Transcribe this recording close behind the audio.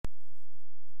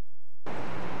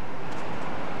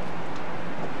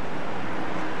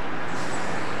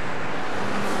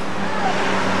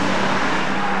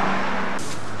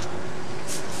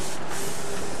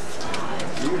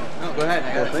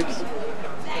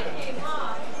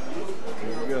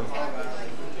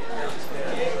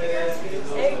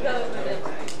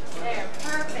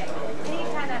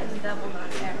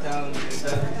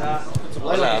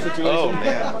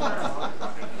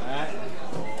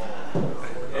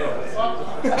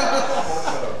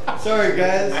Sorry,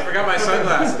 guys. I forgot my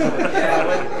sunglasses.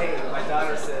 Yeah, my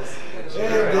daughter says. Hey,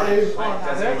 Dave. I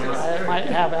might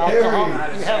have alcohol.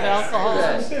 You have alcohol?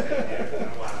 It's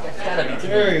gotta be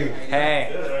Harry. Hey.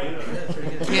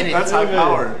 Kenny. That's high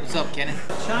power. What's up, Kenny?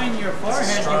 Shine your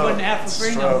forehead, you wouldn't have to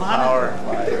bring a monitor.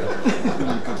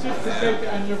 Just to take it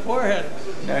on your forehead.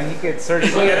 No, he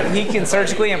can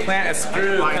surgically implant a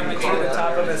screw coming through the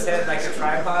top of his head like a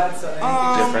tripod, so then he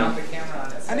can just mount the camera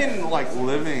on his head. I didn't like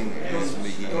living in the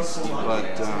East, but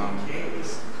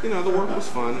you know, the work was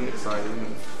fun and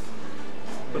exciting,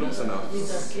 but it was enough. She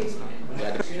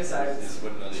decided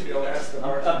to go ask the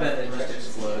bartender. I bet they just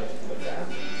float.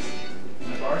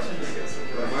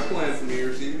 My plan for New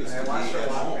Year's Eve is to be at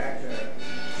home.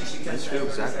 That's true,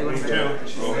 exactly what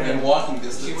In walking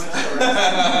distance. I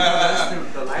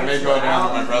may go down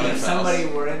to my brother's house. Somebody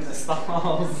were in the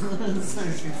stalls. So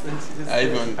she just I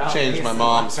even changed my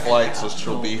mom's flight so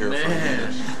she'll be here for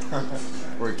years.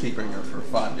 We're keeping her for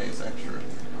 5 days extra.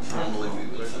 Normally we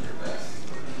would send her back.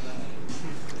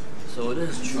 So it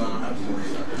is true. So I don't have to worry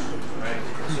about it.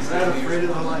 She's not afraid of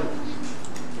the light.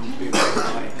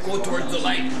 Go towards the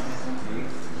light.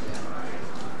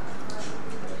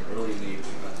 Early in the evening.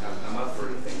 I'm up for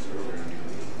things earlier in the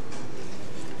evening.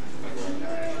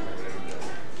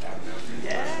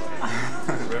 Yeah.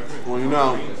 Well, you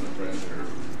know,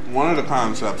 one of the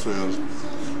concepts is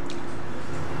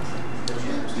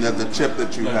that the chip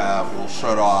that you have will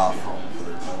shut off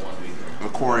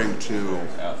according to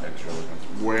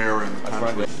where in the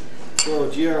country. So,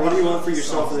 GR, what do you want for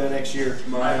yourself for the next year?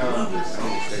 My, I don't know.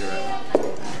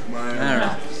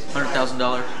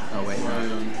 $100,000. Oh wait.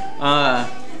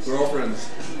 girlfriend's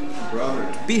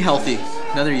brother. Be healthy.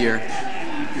 Another year.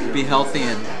 Be healthy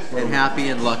and happy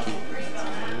and lucky.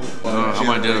 I'm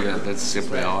not doing that. That's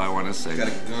simply all I want to say. Got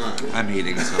a gun. I'm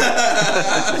eating so.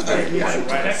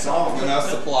 Enough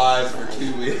supplies for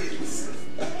 2 weeks.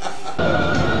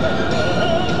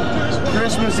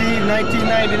 Christmas Eve,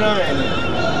 1999.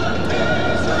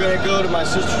 We're gonna go to my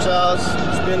sister's house,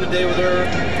 spend the day with her.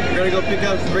 We're gonna go pick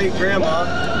up great grandma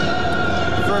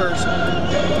first.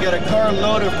 We got a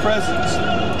carload of presents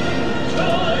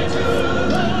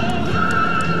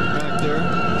back there.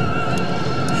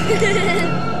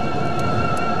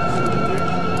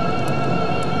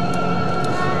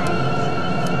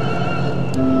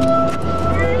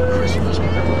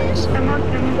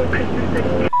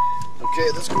 Okay,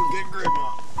 let's go get grandma.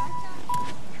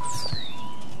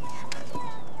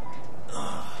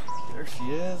 There she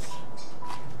is.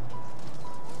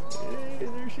 Hey,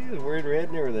 there she is, wearing red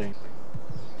and everything.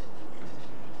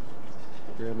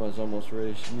 Grandma's almost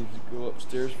ready. She needs to go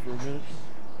upstairs for a minute.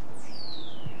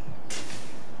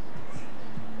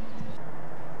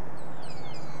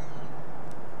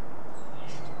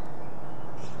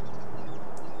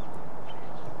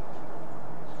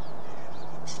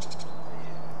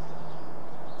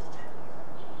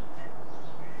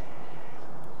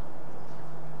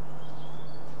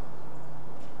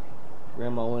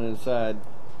 Grandma went inside.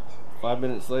 5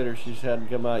 minutes later, she just hadn't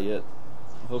come out yet.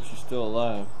 Hope she's still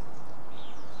alive.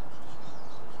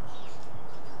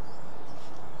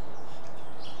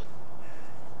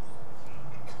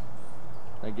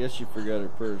 I guess she forgot her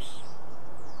purse.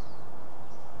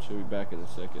 She'll be back in a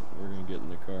second. We're gonna get in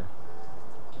the car.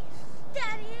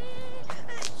 Daddy,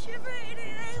 I'm shivering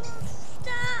and I won't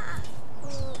stop.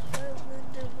 Oh, my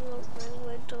window broke, my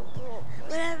window broke.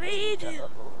 Whatever you do,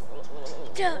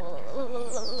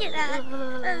 don't get out of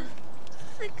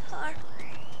the car.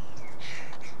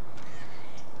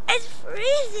 It's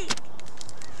freezing.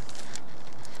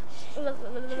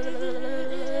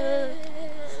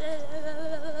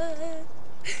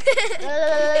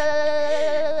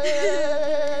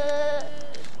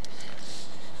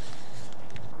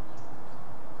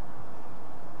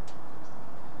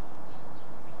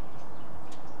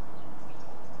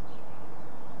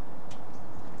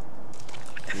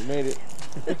 You made it.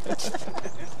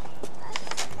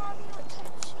 Mommy, what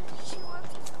time she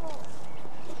wants to go?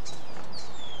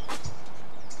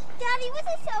 Daddy, what's a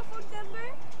cell phone number?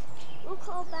 We'll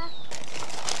call back.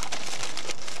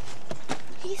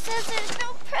 He says there's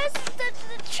no presents under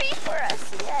the tree for us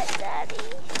yet, Daddy.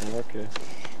 Okay.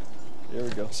 There we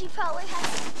go. She probably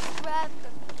has to grab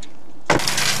them.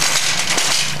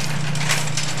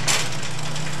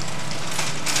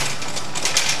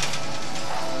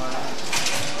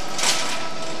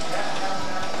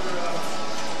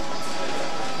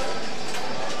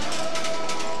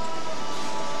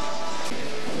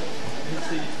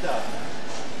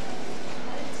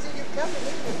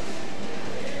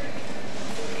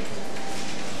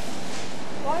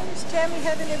 Why is Tammy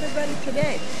having everybody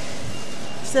today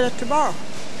instead of tomorrow?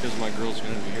 Because my girl's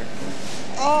going to be here.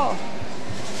 Oh.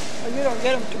 Well, you don't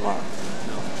get them tomorrow. No,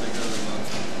 they go to their mom's.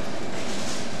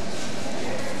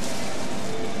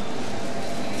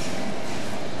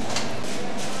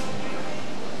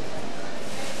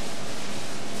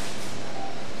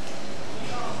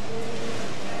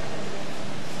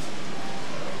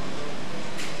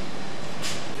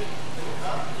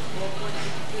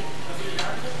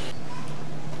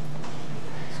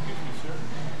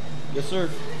 Yes, sir.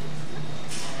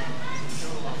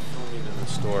 In the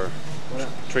store.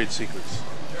 Trade secrets.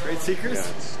 Trade secrets?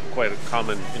 Yeah, it's quite a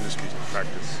common industry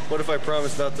practice. What if I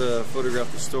promise not to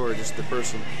photograph the store, just the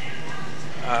person?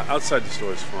 Outside the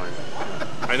store is fine.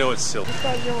 I know it's silly. I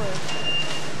thought you were a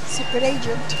secret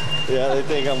agent. Yeah, they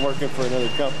think I'm working for another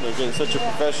company. They're getting such a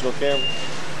professional camera.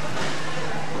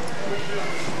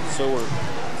 So we're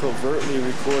covertly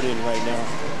recording right now.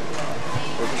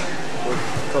 We're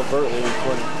covertly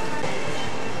recording.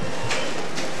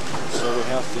 So we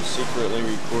have to secretly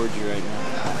record you right now.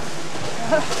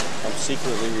 I'm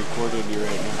secretly recording you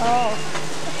right now. Oh.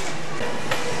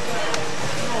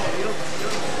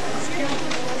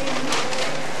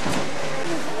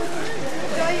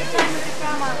 Enjoy your time with your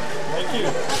grandma. Thank you.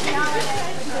 Happy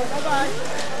holidays. Bye-bye.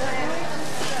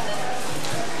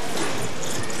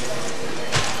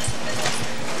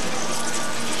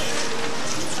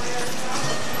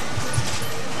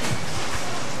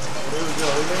 There we go.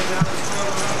 We made it down this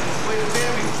trail. Wait a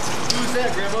minute. Who's that,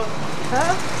 Grandma?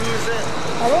 Huh? Who is that?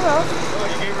 I don't know. Oh,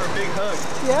 you gave her a big hug.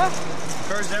 Yeah.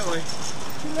 Car's that way.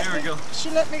 There we go. She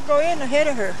let me go in ahead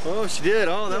of her. Oh, she did.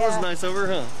 Oh, that was Yeah. nice of her,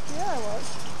 huh? Yeah, it was.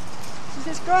 She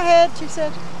says, go ahead, she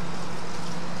said.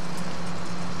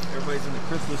 Everybody's in the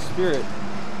Christmas spirit.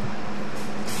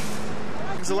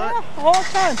 Thanks a lot. Yeah, all the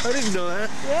time. I didn't know that.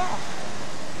 Yeah.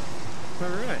 All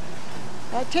right.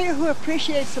 I'll tell you who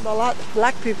appreciates them a lot,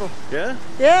 black people. Yeah?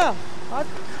 Yeah.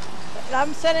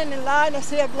 I'm standing in line, I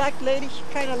see a black lady, she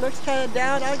kind of looks kind of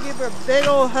down. I'll give her a big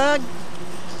old hug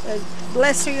and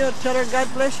bless her, tell her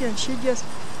God bless you, and she just,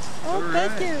 oh, All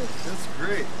thank right. you. That's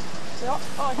great.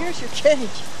 Oh, here's your change.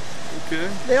 Okay.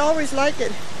 They always like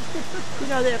it. You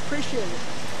know, they appreciate it.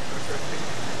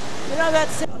 You know,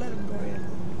 that's it. I'll let them go in.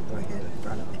 Go ahead in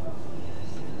front of me.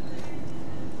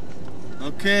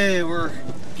 Okay, we're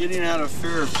getting out of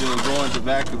Fairfield, going to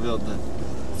Vacaville to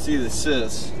see the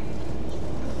sis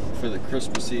for the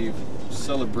Christmas Eve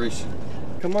celebration.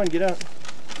 Come on, get out.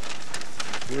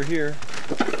 We're here,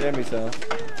 Tammy's house.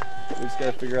 We just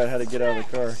gotta figure out how to get out of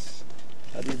the car.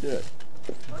 How do you do it?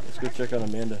 Let's go check on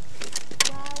Amanda.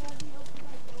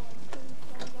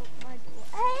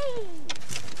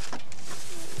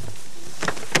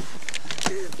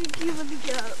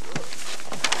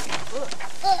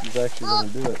 She's actually gonna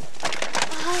do it.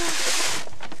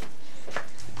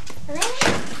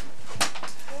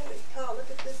 Holy cow, look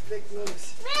at this big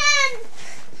moose. Man!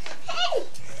 Hey!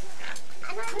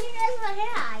 I'm not going to dress my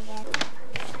hair again.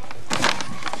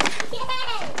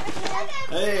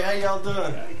 Yay! Hey, how y'all doing?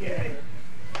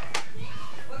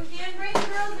 Well, can bring the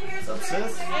girls in here so What's we can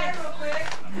this? say hi real quick.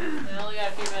 We only got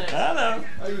a few minutes. Hello.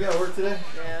 Oh, you got work today?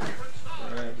 Yeah.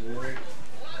 Alright, dude.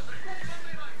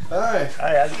 Hi.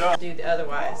 Hi, how's it going? Dude,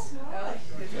 otherwise.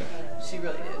 She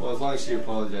really did. Well, as long as she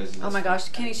apologizes. Oh my gosh,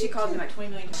 Kenny, she called me like 20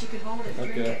 million. She could hold it.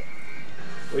 Drink Okay. it.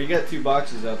 Well, you got 2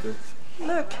 boxes out there.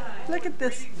 Look at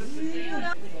this.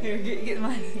 Here, get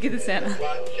mine. Get the Santa.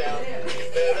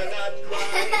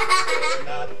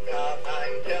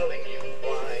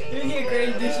 You're here, great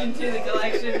addition to the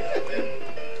collection.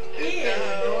 He is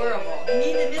adorable. You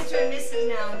need the Mr. and Mrs.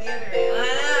 now on the other end. I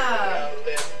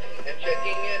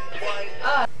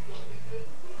know.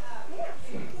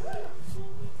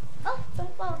 Oh,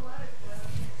 don't fall.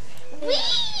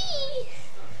 Whee!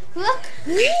 Look.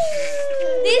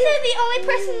 These are the only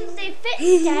presents they fit,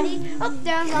 Daddy. Oh,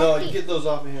 they're No, lovely. you get those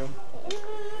off of him.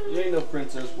 You ain't no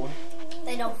princess, boy.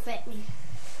 They don't fit me.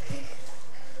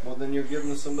 Well, then you're giving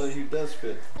to somebody who does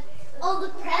fit. Oh, the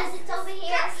presents over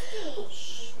here.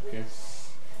 Okay.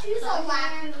 She's so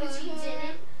laughing because she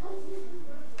didn't.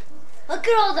 Look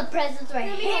at all the presents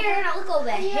right here. Now look over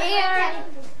here. Right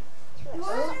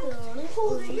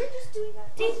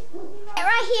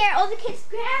here, all the kids.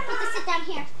 Put this sit down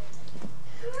here.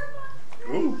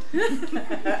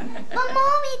 But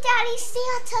Mommy, Daddy,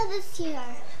 Santa this year.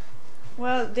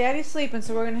 Well, Daddy's sleeping,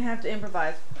 so we're going to have to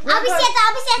improvise. I'll be Santa,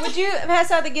 I'll be Santa. Would you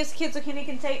pass out the gifts, kids, so Kenny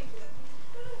can take?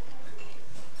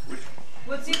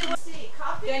 What's the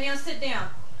copy? Danielle, sit down.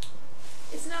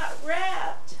 It's not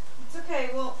wrapped. It's okay.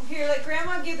 Well, here, let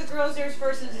Grandma give the girls theirs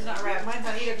first since it's not wrapped. Mine's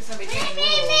not either because somebody changed the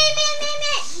rules.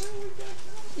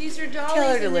 These are dollies Tell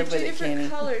her to and they're live two with it, different Kenny.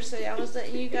 colors, so I was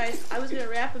letting you guys, I was going to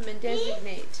wrap them and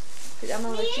designate. I'm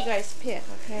gonna let you guys pick,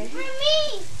 okay? For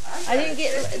me. I didn't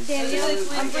get Danielle.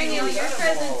 I'm bringing you your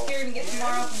presents here to get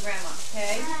tomorrow from Grandma,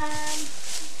 okay?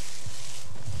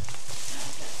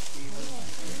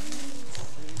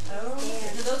 So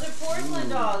those are porcelain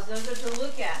dolls. Those are to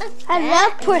look at. I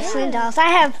love porcelain dolls. I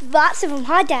have lots of them,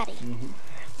 huh, Daddy?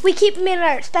 We keep them in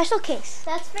our special case.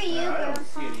 That's for you, Grandpa.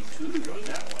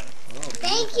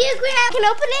 Thank you, Grandpa. Can I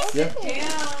open it? Yeah.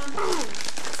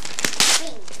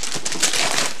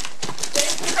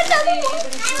 Another one.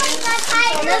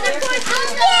 Another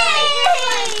porcelain doll.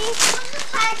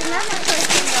 Another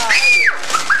porcelain doll.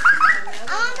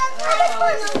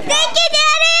 Thank you,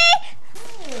 Daddy.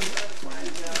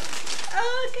 Oh,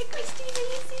 look at Christina.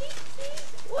 You see?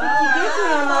 What did you get,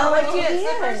 Grandma? What did you get?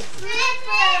 Slippers.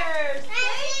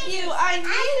 Thank you. I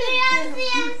needed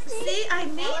them. See, I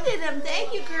needed them. Thank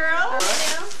you, girl.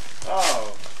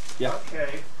 Oh. Yeah.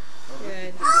 Okay.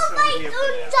 Good. Oh, my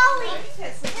good dolly.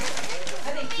 I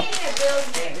think Kenny had Bill's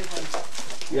name.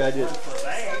 Yeah, I did.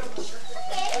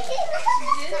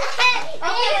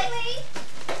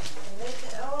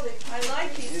 I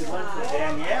like these ones.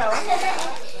 Danielle.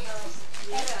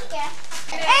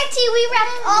 Auntie, we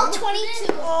wrapped all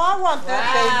 22. Oh, I want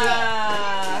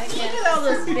that Look at all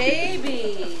those babies.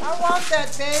 baby. I want that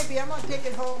baby. I'm going to take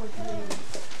it home with me.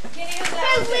 Kenny, who's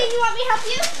that? Rosalie, you want me to help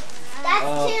you? That's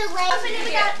too late.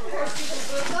 We got...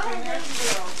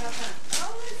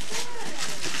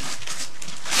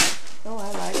 Oh, I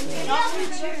like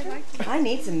that. I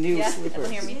need some new slippers.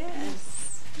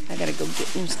 I gotta go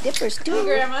get new slippers Hey, too.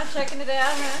 Grandma, checking it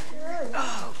out, huh?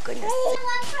 Oh, goodness.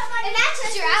 And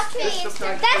that's your outfit.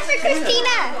 That's for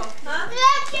Christina. Huh?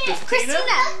 Christina.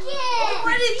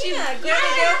 What did you?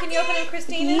 Grandma, can you open it,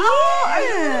 Christina? Oh, are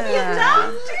you gonna be a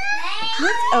doctor?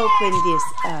 Let's open this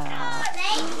up.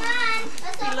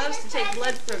 He loves to take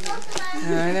blood from you.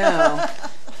 I know.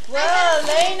 Whoa,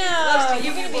 Leno,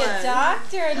 you're gonna be a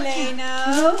doctor,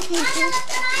 Leno.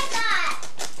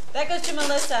 That goes to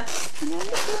Melissa.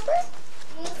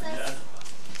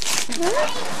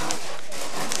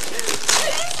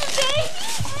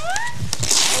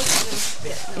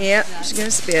 Yep, she's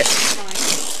gonna spit.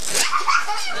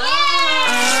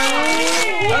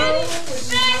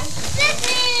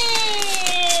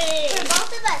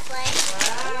 Both of us, Lane.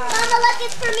 Mama, look,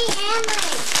 it's for me and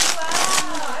Lane.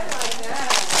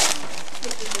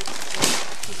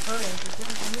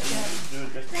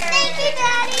 Thank you,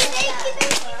 Daddy. Thank you.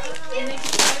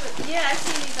 Yeah, I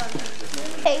see these on here.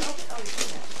 Hey.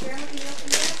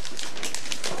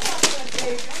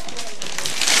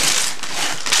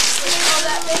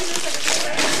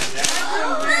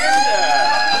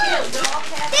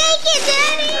 Thank you,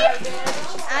 Daddy.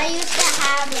 I used to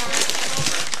have that.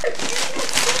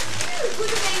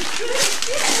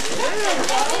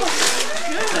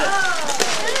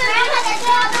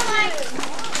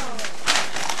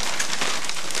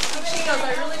 She goes, I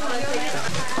really want to take it.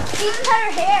 She cut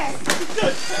her hair.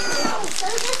 So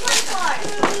this one for?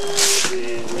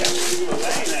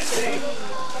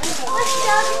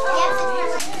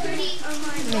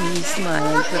 He's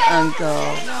smiling for Uncle.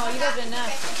 No, you have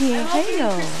enough. Yeah, I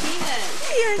know.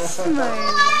 You're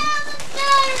smiling.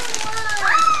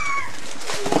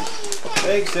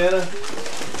 Thanks, Santa.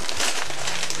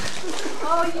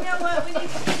 Oh, you know what? We need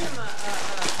to give him a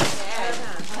bag.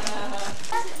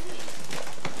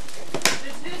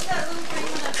 Who's that little green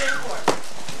one up there for?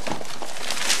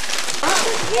 What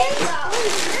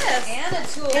is this? And a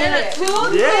tool. And a tool?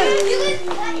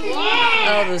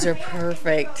 Oh, those are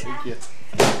perfect. Thank you.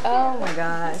 Oh my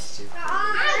gosh.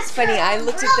 It's funny, I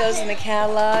looked at those in the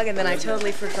catalog and then I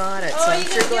totally forgot it. So I'm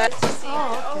sure glad. Okay,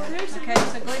 so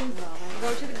go ahead and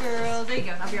go to the girls. There you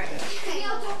go. I'll be right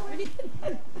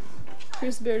back.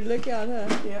 Chris better look out, huh?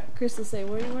 Yeah. Chris will say,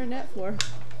 what are you wearing that for?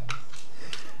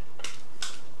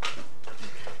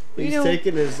 He's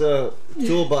taking his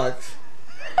toolbox.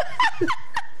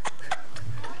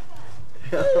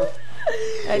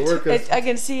 I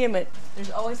can see him at.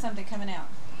 There's always something coming out.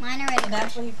 Mine already. And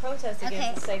that's what he protests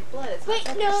against the safe blood. It's Wait,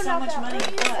 not no, so much money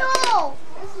in blood. No,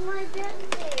 this is my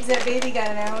birthday. Is that baby got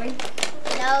an owie?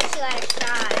 No, she got a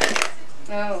shot.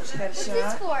 Oh, she got a What's shot?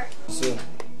 this for? So,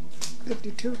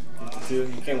 52. 52.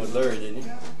 You came with Larry, didn't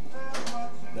you?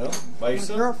 No? By My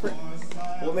yourself? girlfriend.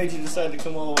 What made you decide to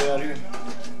come all the way out here?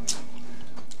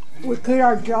 We quit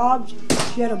our jobs.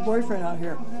 She had a boyfriend out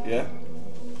here. Yeah?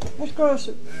 Let's go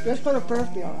to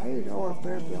Fairfield. I didn't know where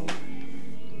Fairfield.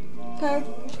 Okay,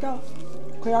 let's go.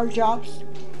 Quit our jobs.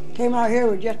 Came out here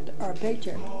with just our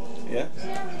paycheck. Yeah?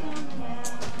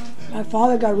 My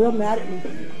father got real mad at me.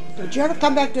 Don't you ever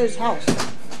come back to his house?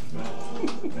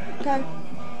 Okay.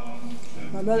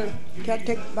 My mother can't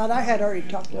take, but I had already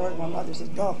talked to her. My mother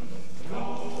said, go.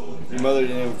 Your mother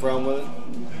didn't have a problem with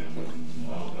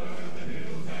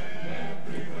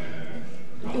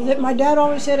it? My dad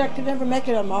always said I could never make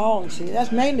it on my own. See,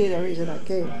 that's mainly the reason I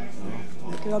came.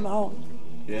 Make it on my own.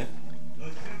 Yeah.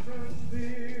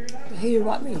 But he didn't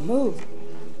want me to move.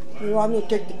 He wanted me to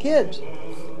take the kids.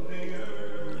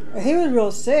 And he was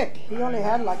real sick. He only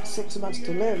had like 6 months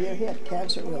to live. Yeah, he had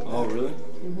cancer real bad. Oh, really?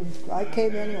 So I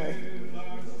came anyway.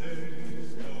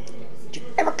 Don't you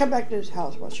ever come back to this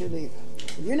house once you leave.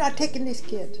 You're not taking these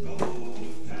kids.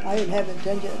 I didn't have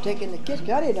intention of taking the kids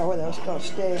because I didn't know where they was going to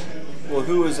stay. Well,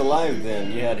 who was alive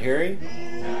then? You had Harry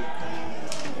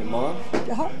and Mom?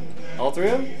 Uh-huh. All three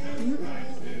of them?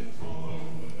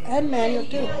 And Manuel,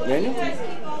 too. Manuel?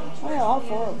 Oh, yeah, all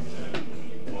 4 of them.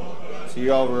 So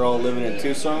you all were all living in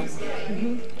Tucson?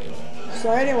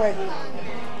 So anyway,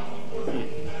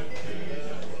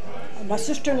 my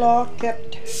sister-in-law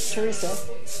kept Teresa.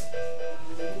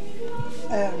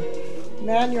 And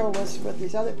Manuel was with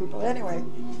these other people. Anyway,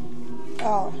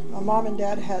 my mom and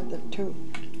dad had the 2.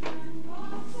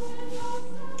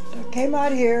 I came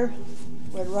out here,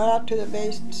 went right out to the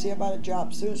base to see about a job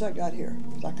as soon as I got here.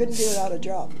 So I couldn't do without a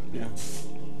job. Yeah.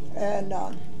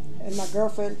 And my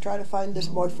girlfriend tried to find this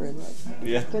boyfriend, right?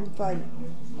 Yeah. Couldn't find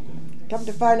him. Come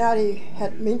to find out, he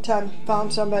had meantime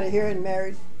found somebody here and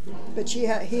married, but he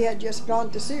had just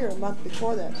gone to see her a month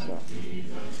before that. So.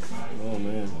 Oh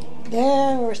man.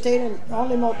 Then we were staying in the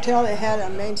only motel they had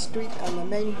on Main Street,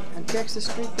 on Texas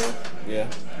Street there. Yeah.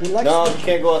 Deluxe No, Street. you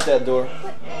can't go out that door.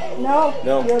 No.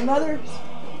 No. Your mother's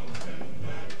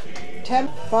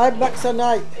 $5 a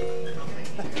night.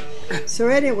 So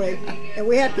anyway, and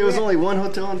we had. There was only one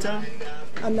hotel in town?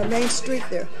 On the main street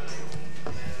there.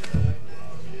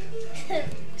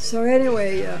 So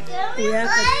anyway,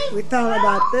 we found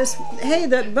about this. Hey,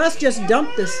 the bus just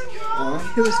dumped us.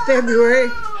 It was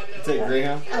February. Take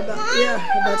Greyhound?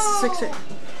 About 6.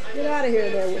 Get out of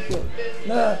here there with you.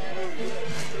 No.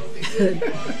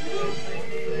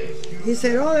 He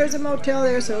said, oh, there's a motel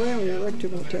there, so then we went to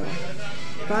a motel.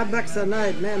 $5 a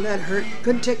night, man, that hurt.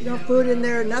 Couldn't take no food in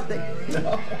there, nothing.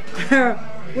 No.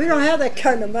 We don't have that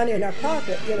kind of money in our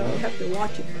pocket, you know, we have to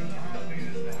watch it.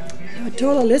 I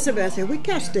told Elizabeth, I said, we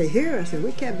can't stay here. I said,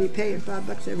 we can't be paying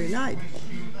 $5 every night.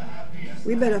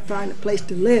 We better find a place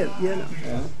to live, you know.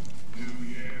 Yeah.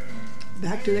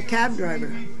 Back to the cab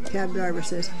driver. Cab driver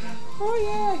says, oh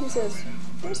yeah, he says,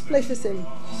 this place is in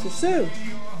Susu.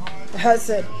 I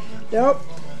said, nope,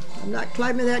 I'm not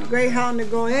climbing that Greyhound to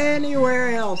go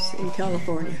anywhere else in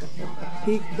California.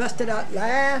 He busted out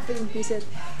laughing. He said,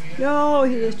 no,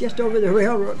 he was just over the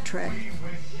railroad track.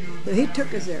 So he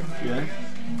took us there. Yeah.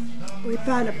 We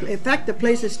found a place. In fact, the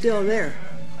place is still there.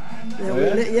 Oh,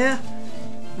 yeah? Yeah,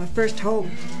 my first home.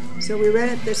 So we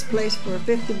rented this place for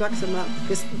 $50 a month.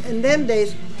 Because in them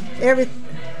days,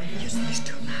 music's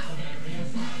too loud.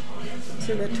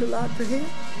 So they're too loud for him?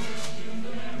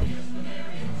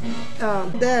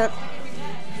 That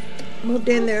moved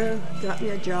in there, got me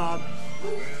a job.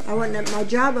 My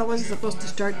job I wasn't supposed to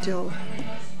start till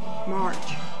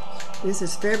March. This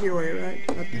is February, right?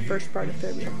 About the first part of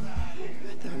February.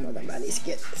 I thought, well, the money's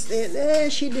getting in.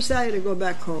 She decided to go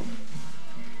back home.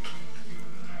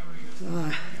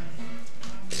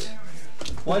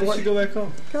 Why did she go back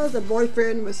home? Because the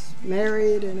boyfriend was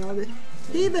married and all this.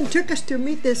 He even took us to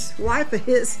meet this wife of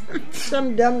his,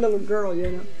 some dumb little girl,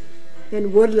 you know,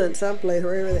 in Woodland someplace,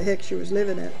 wherever the heck she was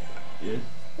living at. Yeah.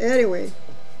 Anyway,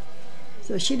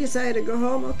 so she decided to go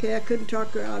home. Okay, I couldn't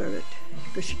talk her out of it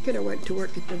because she could have went to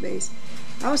work at the base.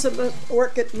 I was supposed to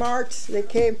work at March. They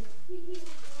came.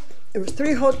 There was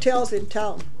 3 hotels in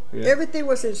town. Yeah. Everything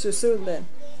was in Suisun then.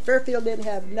 Fairfield didn't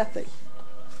have nothing.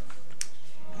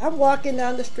 I'm walking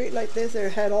down the street like this. They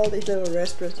had all these little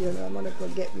restaurants, you know. I'm gonna go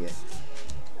get me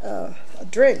a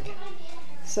drink.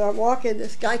 So I'm walking.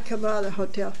 This guy come out of the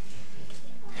hotel.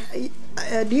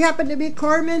 Do you happen to be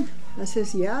Carmen? I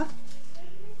says, yeah.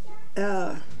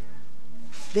 The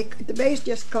base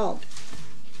just called.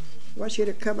 Want you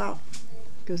to come out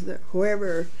because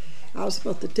whoever I was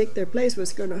supposed to take their place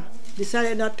was gonna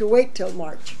decided not to wait till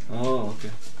March. Oh, okay.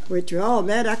 Which, oh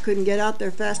man, I couldn't get out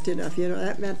there fast enough. You know,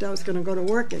 that meant I was going to go to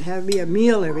work and have me a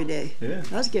meal every day. Yeah.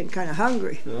 I was getting kind of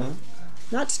hungry.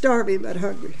 Not starving, but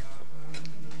hungry.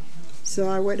 So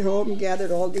I went home and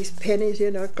gathered all these pennies.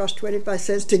 You know, it cost 25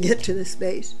 cents to get to the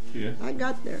space. Yeah. I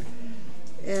got there,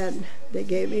 and they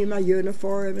gave me my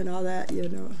uniform and all that. You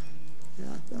know, and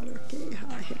I thought, okay, how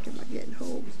the heck am I getting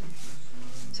home?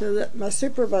 So that my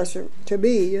supervisor, to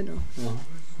me, you know,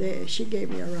 she gave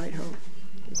me a ride home.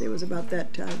 It was about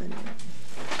that time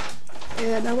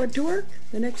anyway. And I went to work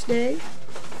the next day,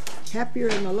 happier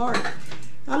in the Lord.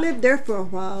 I lived there for a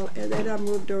while, and then I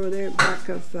moved over there back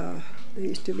of, there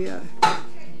used to be a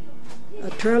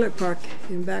trailer park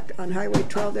in back on Highway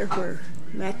 12 there where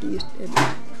Mackie used to,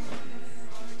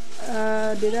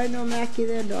 did I know Mackie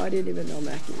then? No, I didn't even know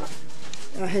Mackie then.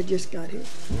 I had just got here.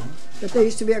 But there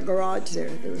used to be a garage there.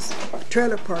 There was a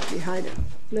trailer park behind it.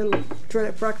 Little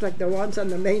trailer park like the ones on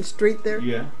the main street there.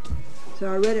 Yeah. So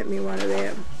I rented me one of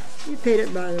them. You paid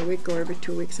it by the week or every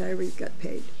 2 weeks, however you got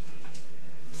paid.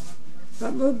 I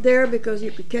moved there because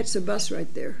you could catch the bus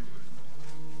right there.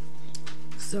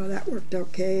 So that worked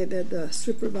okay. And then the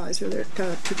supervisor there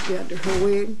kind of took me under her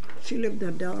wing. She lived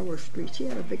on Delaware Street. She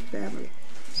had a big family.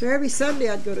 So every Sunday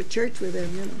I'd go to church with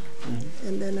them, you know. Mm-hmm.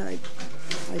 And then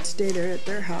I'd stay there at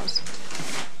their house,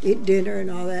 eat dinner and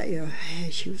all that, you know.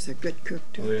 Hey, she was a good cook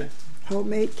too. Oh, yeah?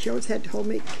 Homemade, she always had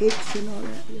homemade cakes and all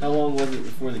that. You know? How long was it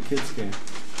before the kids came?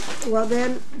 Well,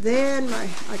 then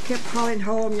I kept calling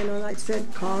home, you know, and I'd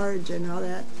send cards and all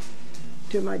that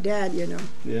to my dad, you know.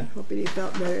 Yeah. Hoping he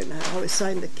felt better, and I always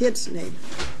signed the kid's name.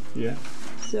 Yeah.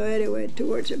 So anyway,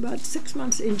 towards about 6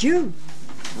 months, in June,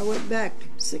 I went back.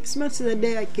 6 months of the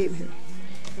day I came here.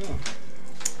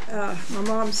 Oh. My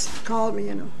mom's called me,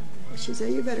 you know. She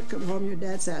said, you better come home, your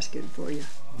dad's asking for you.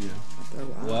 Yeah. I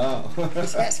thought, wow.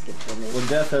 He's asking for me. Well,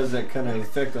 death has that kind of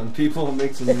effect on people. It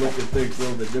makes them look at things a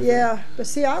little bit different. Yeah, but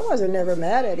see, I wasn't never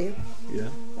mad at him. Yeah.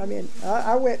 I mean,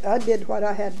 I did what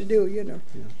I had to do, you know.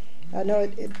 Yeah. I know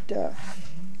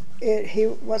he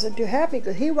wasn't too happy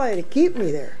because he wanted to keep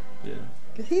me there. Yeah.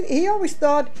 Because he always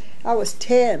thought I was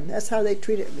 10. That's how they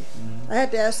treated me. Mm-hmm. I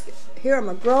had to ask, here I'm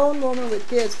a grown woman with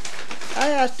kids. I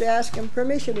had to ask him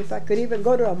permission if I could even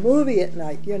go to a movie at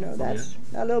night, you know. That's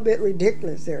a little bit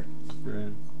ridiculous there.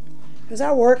 Right. Because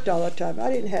I worked all the time. I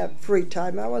didn't have free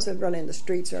time. I wasn't running the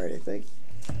streets or anything.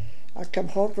 I'd come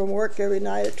home from work every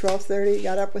night at 12:30,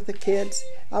 got up with the kids.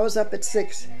 I was up at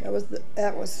 6.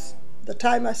 That was the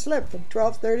time I slept, from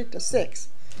 12:30 to 6.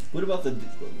 What about the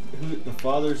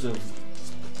fathers of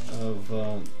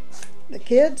the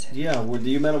kids? Yeah,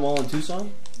 you met them all in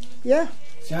Tucson? Yeah.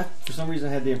 See, for some reason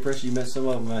I had the impression you met some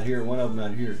of them out here, one of them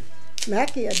out here.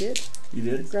 Mackie, I did. You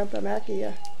did? Grandpa Mackie,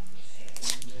 yeah.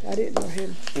 I didn't know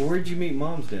him. Well, where did you meet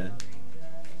Mom's dad?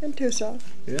 In Tucson.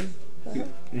 Yeah?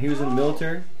 And he was in the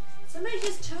military? Somebody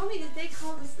just told me that they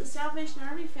called us, the Salvation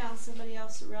Army found somebody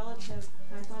else, a relative.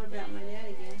 I thought about my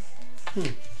dad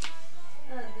again.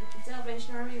 The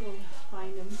Salvation Army will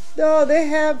find him. No, they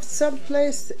have some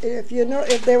place, if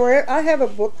they were, I have a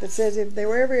book that says if they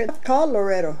were ever in, called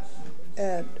Loretto.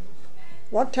 And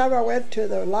one time I went to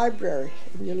the library,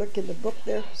 and you look in the book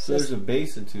there. So there's a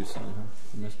base in Tucson, huh?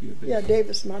 There must be a base. Yeah,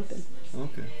 Davis Mountain.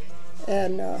 Okay.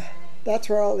 And that's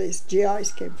where all these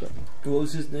GIs came from. What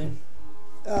was his name?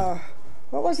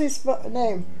 What was his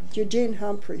name? Eugene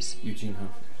Humphreys. Eugene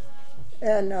Humphreys.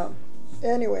 And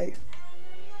anyway,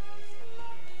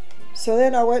 so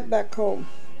then I went back home.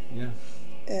 Yeah.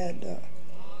 And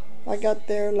I got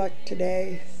there like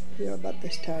today, about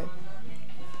this time.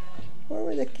 Where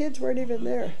were the kids? Weren't even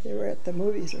there. They were at the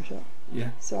movies or something.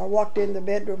 Yeah. So I walked in the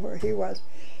bedroom where he was,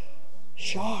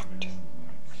 shocked.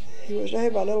 He was there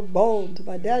by little bones.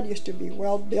 My dad used to be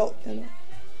well built, And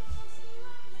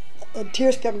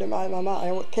tears come to my mom.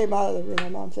 I came out of the room. My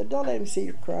mom said, don't let him see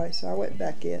you cry. So I went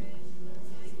back in.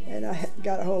 And I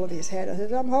got a hold of his hand. I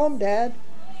said, I'm home, Dad.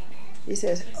 He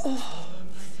says, oh,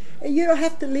 and you don't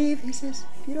have to leave. He says,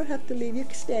 you don't have to leave. You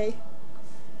can stay.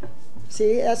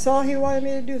 See, that's all he wanted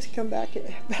me to do is come back.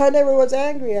 But I never was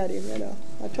angry at him,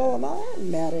 I told him, I wasn't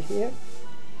mad at him.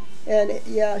 And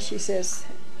she says,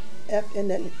 and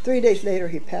then 3 days later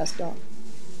he passed on.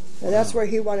 And that's where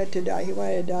he wanted to die. He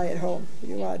wanted to die at home. He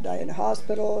didn't want to die in the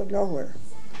hospital or nowhere.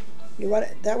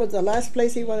 That was the last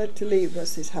place he wanted to leave,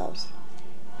 was his house.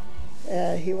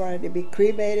 He wanted to be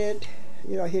cremated.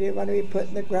 He didn't want to be put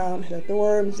in the ground, let the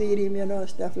worms eat him,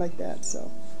 stuff like that.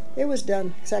 So it was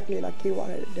done exactly like he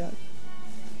wanted it done.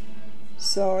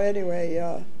 So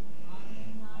anyway,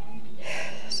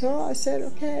 so I said,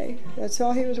 okay. That's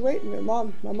all he was waiting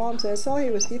for. My mom said, that's all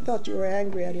he thought you were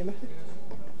angry at him.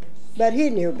 But he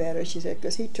knew better, she said,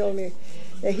 because he told me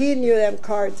that he knew them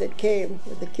cards that came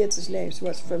with the kids' names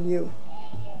was from you.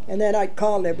 And then I'd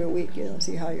call every week,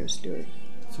 see how he was doing.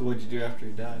 So what did you do after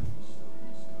he died?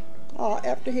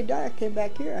 After he died, I came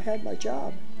back here. I had my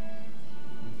job.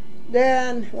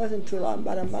 Then, it wasn't too long,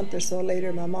 about a month or so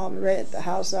later, my mom rented the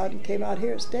house out and came out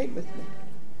here and stayed with me.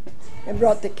 And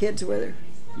brought the kids with her.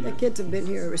 Yeah. The kids have been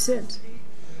here ever since.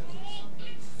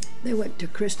 They went to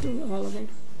Crystal, all of them.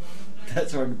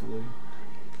 That's hard to believe.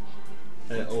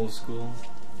 That old school.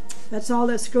 That's all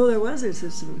that school there was in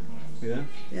Sicily. Yeah?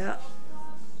 Yeah.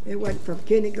 It went from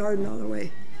kindergarten all the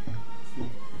way.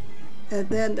 And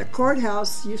then the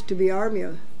courthouse used to be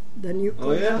Armio. The new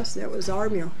courthouse, that was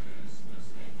Armio.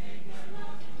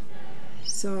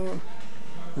 So,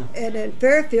 and in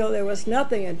Fairfield, there was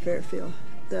nothing in Fairfield.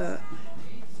 The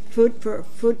food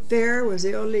fair was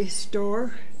the only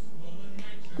store.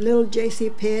 Little J.C.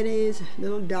 Penney's,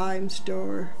 little dime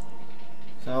store.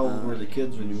 So how old were the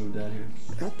kids when you moved out here?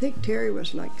 I think Terry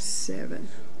was like 7.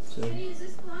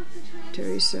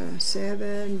 Terry's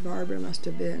 7. Barbara must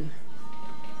have been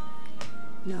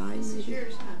 9, This is maybe.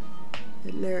 yours, huh?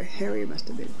 And Harry must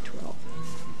have been 12.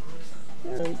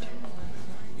 Right.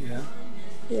 Yeah.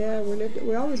 Yeah,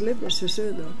 we always lived in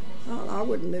Sassoon, though. I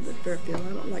wouldn't live in Fairfield. I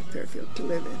don't like Fairfield to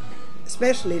live in.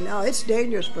 Especially now. It's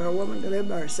dangerous for a woman to live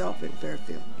by herself in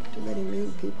Fairfield. Too many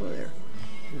mean people there.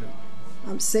 Yeah.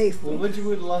 I'm safe. Well, what'd you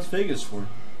move to Las Vegas for?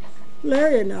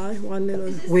 Larry and I, one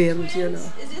little whims, you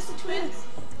know. Is this the twins?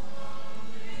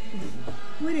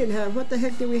 We didn't have, what the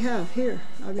heck did we have here?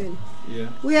 I mean, Yeah.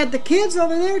 we had the kids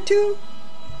over there too.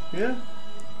 Yeah.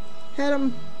 Had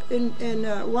them in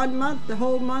 1 month, the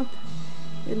whole month,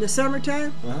 in the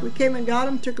summertime. We came and got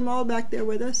them, took them all back there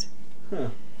with us. Huh.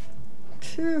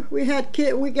 Phew, we had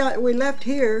we left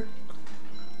here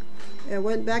and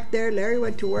went back there. Larry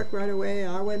went to work right away.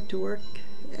 I went to work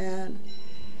and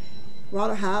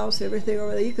bought a house, everything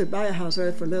over there. You could buy a house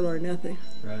over there for little or nothing.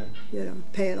 Right. You know,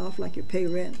 pay it off like you pay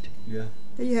rent. Yeah.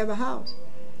 And you have a house.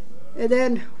 And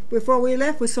then before we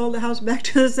left, we sold the house back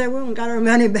to the same woman and got our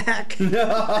money back.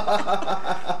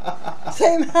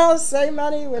 Same house, same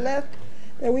money we left,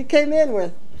 and we came in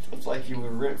with. It's like you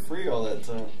were rent free all that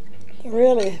time.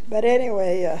 Really, but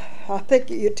anyway, I think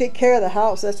you take care of the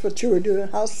house. That's what you were doing,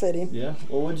 house sitting. Yeah.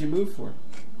 Well, what'd you move for?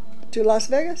 To Las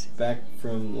Vegas? Back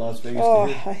from Las Vegas Oh,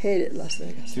 to here? I hated Las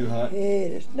Vegas. Too hot?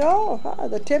 Hated it. No,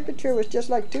 the temperature was just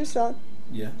like Tucson.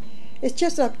 Yeah. It's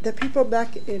just the people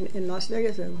back in Las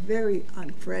Vegas are very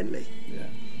unfriendly. Yeah.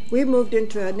 We moved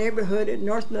into a neighborhood in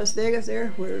North Las Vegas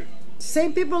there where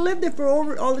same people lived there for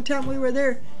all the time we were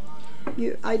there.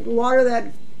 I'd water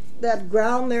that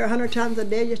ground there 100 times a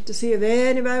day just to see if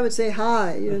anybody would say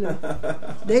hi, you know.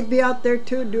 They'd be out there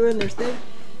too doing their thing,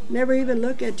 never even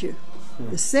look at you.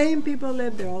 The same people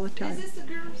lived there all the time. Is this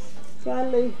the girls?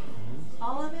 Finally.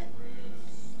 All of it?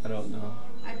 I don't know.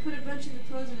 I put a bunch of the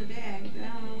clothes in a bag, but I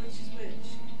don't know which is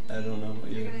which. I don't know.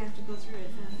 You're going to have to go through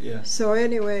it, huh? Yeah. So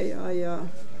anyway,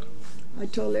 I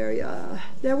told Larry that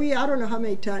I don't know how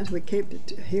many times we came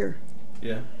to here.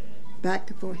 Yeah.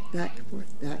 Back and forth, back and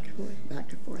forth, back and forth,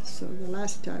 back and forth. So the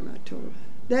last time I told her.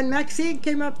 Then Maxine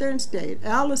came up there and stayed.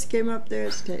 Alice came up there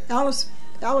and stayed. Alice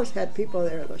had people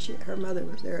there, though. Her mother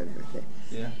was there and everything.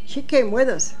 Yeah. She came with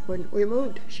us when we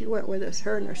moved. She went with us,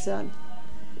 her and her son.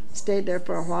 Stayed there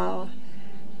for a while.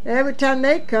 Every time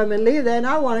they come and leave, then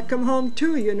I want to come home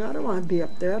too, you know. I don't want to be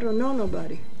up there. I don't know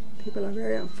nobody. People are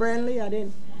very unfriendly.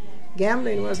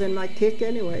 Gambling wasn't my kick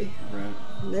anyway. Right.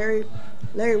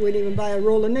 Larry wouldn't even buy a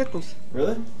roll of nickels.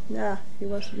 Really? Nah, he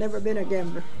was never been a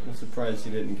gambler. I'm surprised he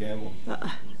didn't gamble.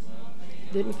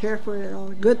 Didn't care for it at all.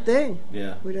 Good thing.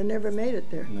 Yeah. We'd have never made it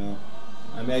there. No.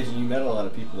 I imagine you met a lot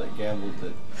of people that gambled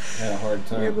that had a hard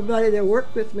time. Everybody that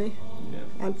worked with me.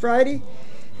 Yeah. On Friday,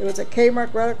 there was a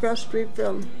Kmart right across the street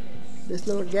from this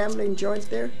little gambling joint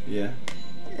there. Yeah.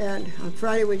 And on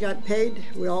Friday we got paid.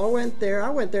 We all went there. I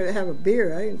went there to have a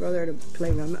beer. I didn't go there to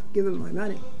give them my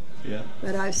money. Yeah.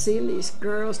 But I've seen these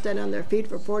girls stand on their feet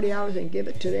for 40 hours and give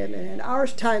it to them, and in an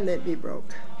hour's time they'd be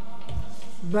broke.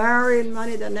 Borrowing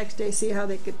money the next day, see how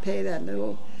they could pay that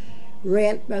little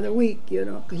rent by the week, you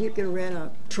know, because you can rent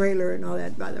a trailer and all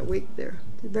that by the week there.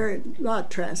 There's a lot of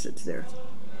transits there.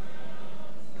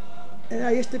 And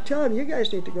I used to tell them, you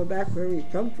guys need to go back wherever you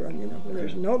come from, you know, where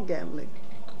there's no gambling.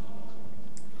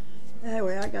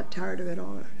 Anyway, I got tired of it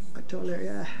all. I told her,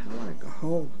 yeah, I want to go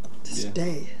home to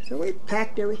stay. So we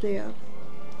packed everything up.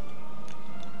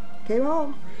 Came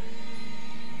home.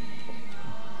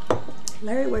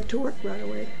 Larry went to work right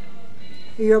away.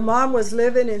 Your mom was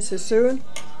living in Sassoon.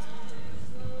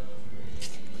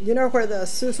 You know where the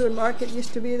Sassoon market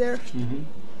used to be there? Mm-hmm.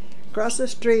 Across the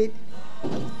street,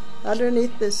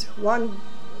 underneath this one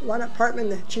apartment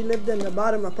that she lived in, the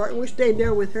bottom apartment. We stayed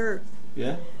there with her.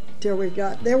 Yeah. Till we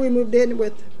got there. We moved in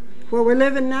with where we're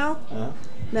living now. Uh-huh.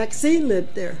 Maxine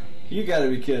lived there. You got to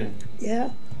be kidding.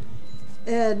 Yeah.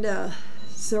 And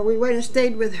so we went and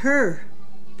stayed with her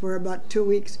for about 2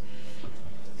 weeks.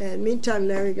 And meantime,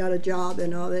 Larry got a job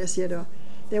and all this, you know.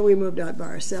 Then we moved out by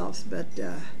ourselves. But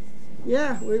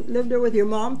yeah, we lived there with your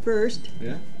mom first.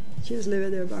 Yeah. She was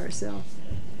living there by herself.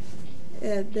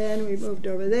 And then we moved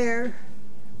over there.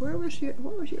 What was your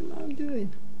mom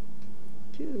doing?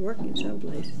 She was working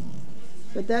someplace.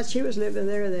 But she was living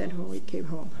there then when we came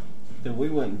home. Then we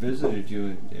went and visited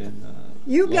you in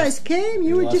you guys came.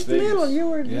 You were Las just Vegas. little. You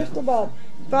were just about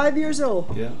 5 years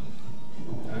old. Yeah,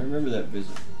 I remember that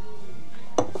visit.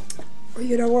 Well,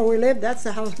 you know where we lived? That's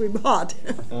the house we bought.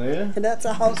 Oh yeah? And that's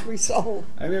the house we sold.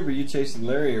 I remember you chasing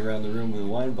Larry around the room with a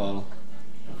wine bottle.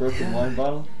 A broken wine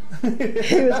bottle? He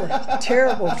was a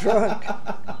terrible drunk.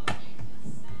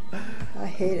 I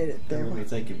hated it I there. remember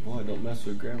thinking, boy, don't mess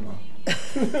with Grandma.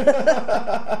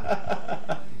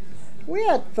 We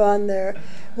had fun there.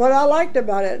 What I liked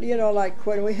about it, you know, like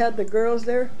when we had the girls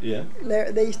there, Yeah.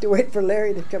 they used to wait for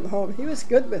Larry to come home. He was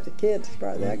good with the kids as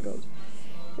far as that goes.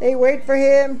 They wait for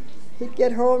him. He'd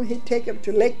get home. He'd take them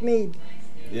to Lake Mead.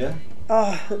 Yeah?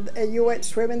 Oh, and you went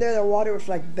swimming there. The water was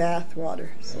like bath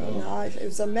water. So nice. It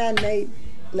was a man-made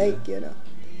lake, you know.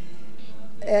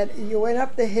 And you went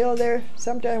up the hill there.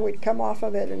 Sometimes we'd come off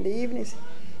of it in the evenings.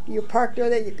 You parked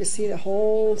there, you could see the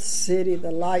whole city,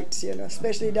 the lights, you know,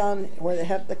 especially down where they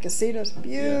have the casinos.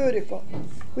 Beautiful. Yeah.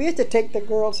 We used to take the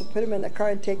girls and put them in the car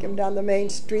and take them down the main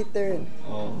street there in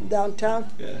downtown,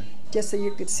 just so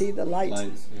you could see the lights.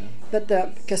 Yeah. But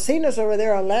the casinos over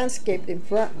there are landscaped in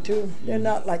front too. They're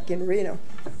not like in Reno.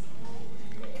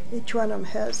 Each one of them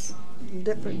has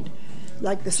different,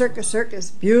 like the Circus,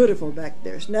 beautiful back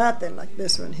there. It's nothing like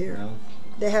this one here. No.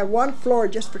 They have one floor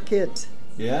just for kids.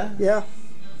 Yeah? Yeah.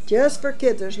 Just for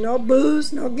kids. There's no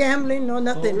booze, no gambling, no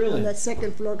nothing on that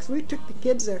second floor. Because we took the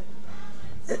kids there.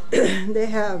 They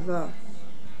have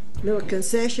little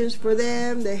concessions for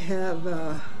them. They have,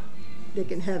 they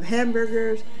can have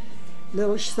hamburgers,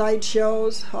 little side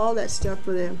shows, all that stuff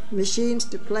for them. Machines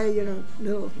to play, you know,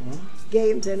 little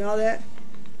games and all that.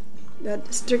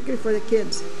 That's strictly for the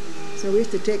kids. So we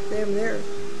used to take them there.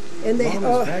 And they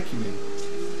Mom is vacuuming.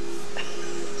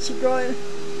 She going.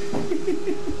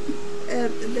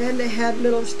 And then they had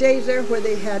little stages there where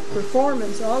they had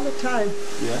performance all the time.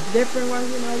 Yeah. Different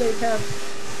ones, you know, they'd have,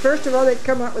 first of all, they'd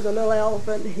come out with a little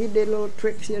elephant. He did little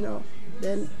tricks, you know.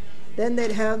 Then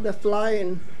they'd have the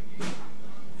flying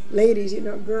ladies, you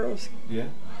know, girls. Yeah.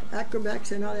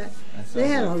 Acrobats and all that. They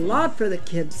had a lot for the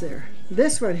kids there.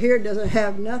 This one here doesn't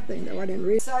have nothing, though. I didn't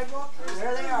read. Sidewalk,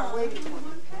 there they are, waiting for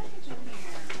me.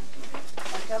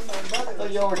 I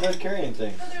thought y'all were done carrying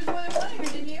things. Oh, there's more than one here,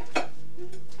 didn't you?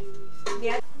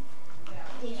 Yeah.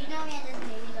 Did you know Amanda's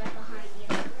baby's right behind you?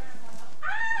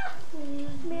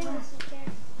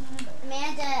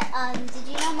 Amanda, did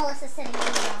you know Melissa's sitting in the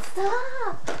house?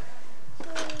 Stop!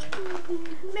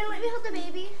 Amanda, let me hold the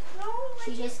baby. No,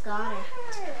 she just got her.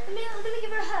 Let me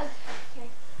give her a hug. Okay.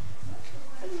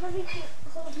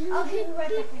 I'll be right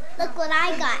back. Look what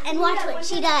I got, and watch what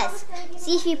she does.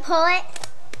 See, if you pull it,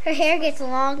 her hair gets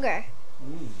longer.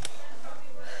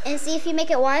 And see, if you make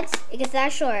it once, it gets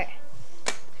that short.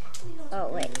 Oh,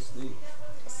 wait.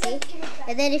 See?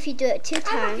 And then if you do it 2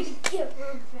 times,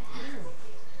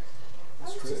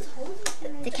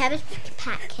 the Cabbage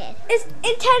Patch Kid.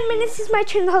 In 10 minutes is my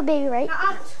turn to hold baby, right?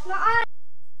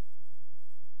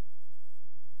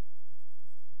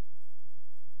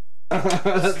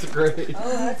 That's great.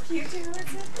 Oh, that's cute too.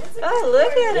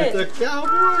 Look at it. It's a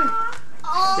cowboy.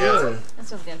 Oh. Yeah.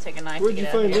 This one's going to take a knife Where'd to you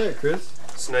get out find of here. that, Chris?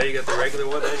 So now you got the regular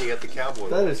one and you got the cowboy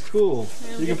one. That is cool.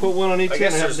 You can put one on each I end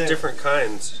guess and there's have different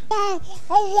kinds.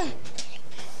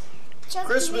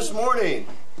 Christmas morning.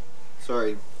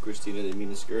 Sorry, Christina, didn't mean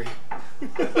to scare you.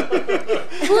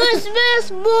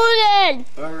 Christmas morning.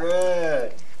 All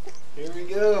right. Here we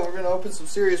go. We're going to open some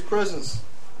serious presents.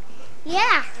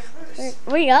 Yeah,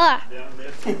 we are.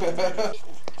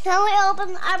 Can we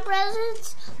open our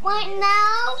presents right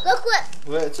now? Look what.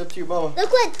 Well, it's up to you, Mama.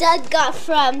 Look what Doug got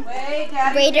from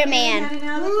Raider Man.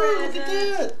 Ooh, look at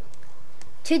that.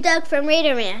 To Doug from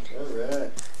Raider Man. All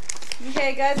right.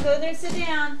 Okay, guys, go in there and sit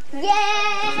down. Yay!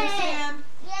 Yeah!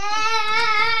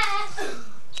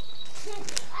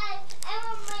 I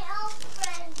want my own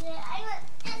present.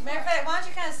 Matter of fact, why don't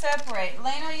you kind of separate?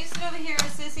 Leno, you sit over here,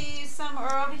 Sissy, you some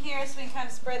are over here, so we can kind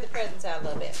of spread the presents out a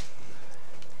little bit.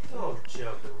 Don't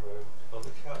jump and run on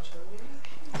the couch, honey.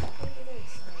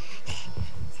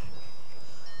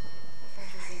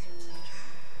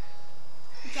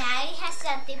 Daddy has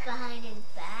something behind his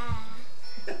back.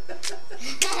 And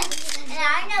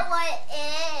I know what it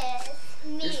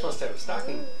is. Me. You're supposed to have a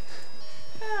stocking.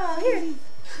 Oh, here.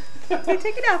 Here,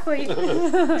 take it out for you.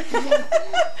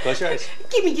 Close your eyes.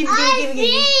 Gimme. I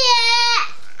see it.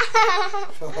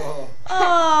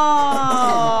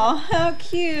 Oh, how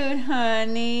cute,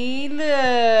 honey. Look,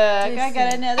 I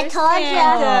got another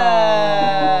Santa.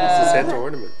 It's a Santa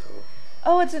ornament, though.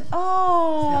 Oh, it's an,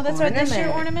 that's right, this year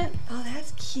ornament. Oh,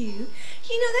 that's cute.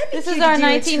 You know, that'd be This cute is our to do a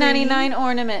 1999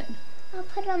 ornament. I'll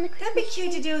put it on the Christmas That'd be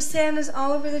cute to do Santas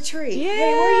all over the tree. Yeah.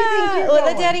 Hey, where do you think you're Let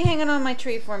going? Daddy hang it on my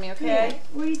tree for me, okay? Yeah.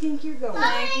 Where do you think you're going?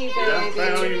 Thank you, I'm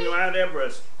planning on baby. even Mount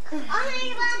Everest. I'll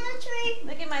hang it on the tree.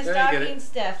 Look at my There, you get stocking it.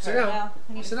 stuffer. Sit down. Well,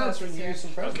 I need Sit to down so focus we can give here. you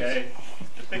some presents. Okay.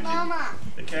 The picture. Mama.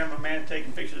 The cameraman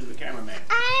taking pictures of the cameraman.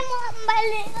 I want my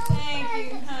little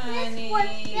Thank you, honey.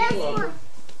 This one.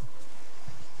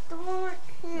 The one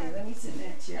here. Let me sit in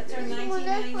that chair. That's our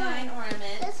 1999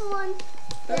 ornament. This one.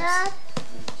 Dad.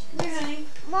 Here, honey.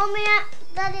 Mommy,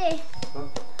 Daddy.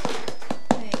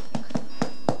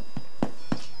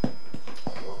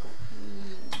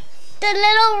 The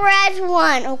little red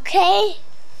one, okay?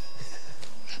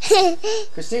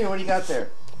 Christina, what do you got there?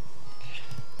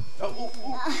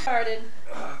 Started.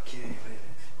 Okay.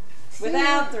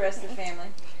 Without the rest of the family.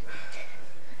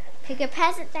 Pick a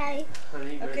present, Daddy.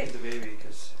 Honey, you Okay. the baby,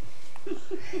 because...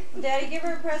 Daddy, give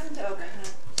her a present to open, huh?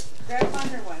 Grab one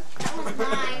or one. That was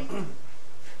mine.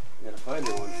 You gotta find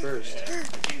her one first.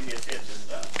 Easiest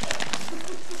hits and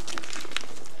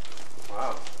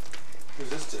Wow. Who's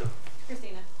this to?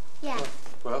 Christina. Yeah.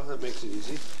 Well, that makes it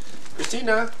easy.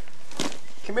 Christina,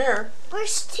 come here.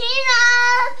 Christina!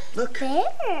 Look. There.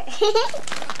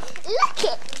 Look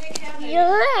it.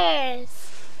 Yours.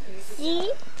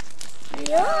 See?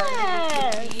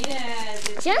 Yours. Yes.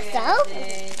 Just open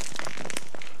it.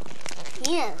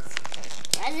 Yes.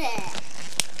 Present.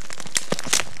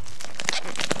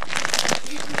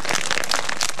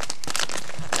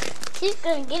 She's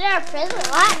gonna get our present.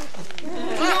 What?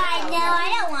 I know. I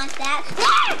don't want that.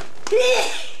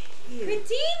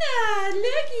 Christina,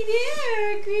 looky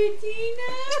there, Christina.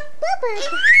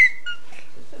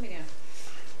 Put me down.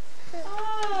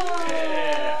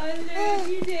 Oh,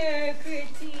 looky there,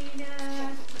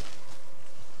 Christina.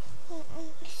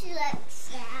 She likes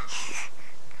that.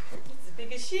 It's as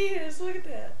big as she is. Look at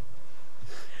that.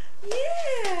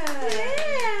 Yeah.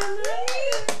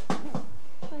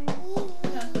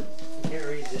 Can't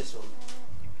read this one.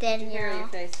 Hair on your Danielle.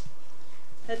 face.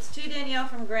 That's to Danielle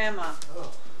from Grandma.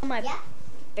 Oh. My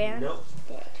band No.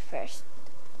 did first.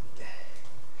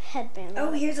 Headband.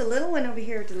 Oh, here's a little one over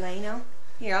here, Delano.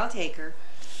 Here, I'll take her.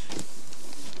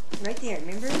 Right there.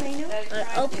 Remember, Delano?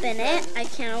 Open it. I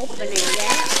can't open it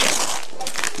yet.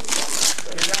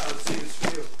 Let's see this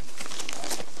for you.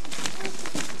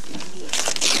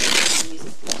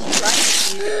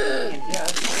 Yeah,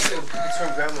 it's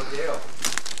from Grandma Dale.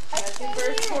 That's your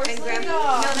first porcelain And Grandma.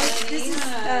 doll. No, this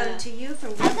is to you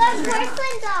from I Grandma. got a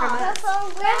porcelain doll. From us.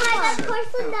 From Grandma, I got a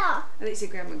porcelain doll. I think you said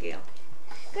Grandma Gail.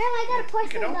 Grandma, I got a you can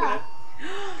porcelain open doll. it.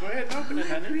 Go ahead and open it,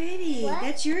 honey. Pretty. What?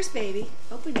 That's yours, baby.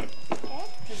 Open it.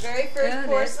 The very first Oh, that's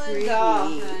porcelain pretty. doll,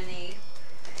 honey.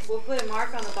 We'll put a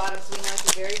mark on the bottom so we know it's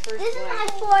the very first This is one. my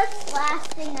fourth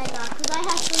last thing I got because I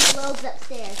have 3 globes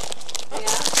upstairs. Yeah,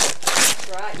 that's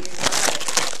right. You're right.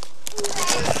 First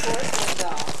porcelain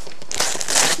doll.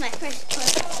 That's my first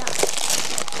porcelain doll.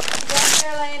 Down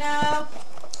there, Leno.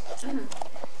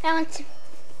 That one's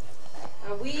A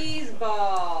wheeze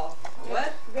ball.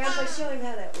 What? Grandpa, show him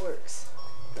how that works.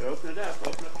 Open it up.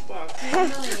 Open up the box.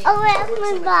 Oh,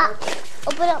 where's my box?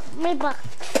 Open up my box.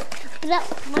 Open up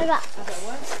my box.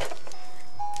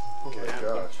 Oh my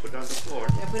gosh. Put it on the floor.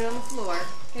 Yeah, put it on the floor.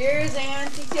 Here's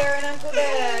Auntie Tara and Uncle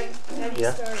Doug. How do you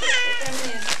Yeah. start it?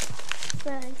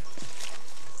 Come in. Good.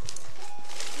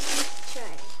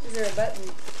 Try. Is there a button?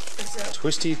 Is there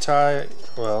Twisty tie.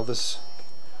 Well, this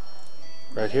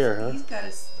right here, huh? He's got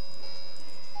his.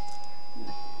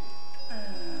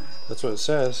 That's what it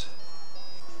says.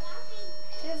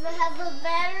 Does it have a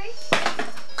battery?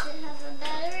 Does it have a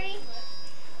battery?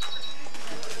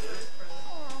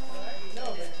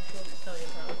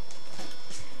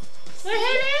 They're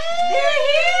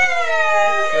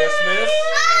here! Christmas.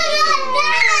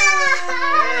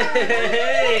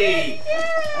 Hey!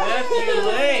 Nephew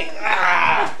Link.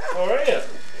 Ah! How are you?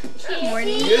 Good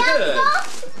morning. Good.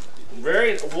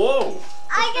 Very. Whoa.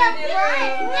 I got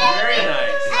one. Very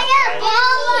nice. I got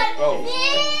one. Oh. See?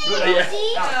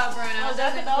 See? Oh, Bruno,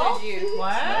 that includes you.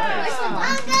 Nice.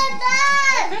 I'm good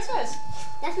done. Christmas.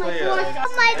 That's my Hey, fourth.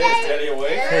 What's my Is daddy? Daddy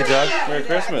awake? Hey, Doug. Merry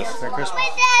Christmas. Merry Christmas. What's my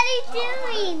daddy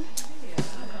doing?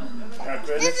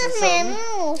 This is my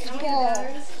mom's bowl.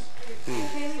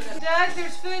 Doug,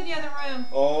 there's food in the other room.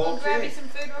 Oh, Grab me okay. some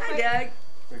food real Hi, quick. Doug.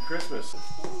 Merry Christmas.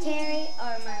 Terry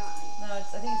or my mom? No, I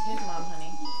think it's his mom,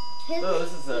 honey. No,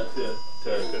 this is to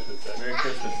Christmas. Merry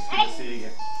Christmas. It's good to see you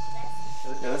again.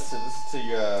 Yeah, this is to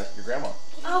your grandma.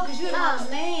 Oh, because you had mom's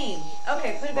name.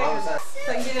 Okay, put it back in.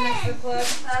 So you get it next to the plug.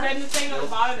 Spread the thing on the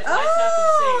bottom that lights up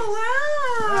and sings.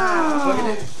 Oh,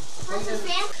 wow. What's the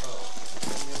fan?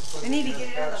 I need to get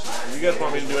it out of the box. You guys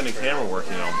want me to do any camera work,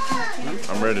 you know?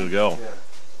 I'm ready to go. Oh,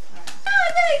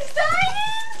 I'm excited!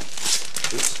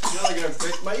 Now I'm gonna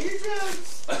break my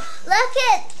eardrums. Look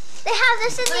it. They have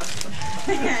this in the.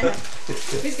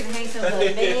 Who's gonna hang some little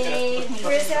big?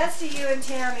 Chris, that's to you and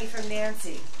Tammy from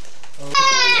Nancy. Look.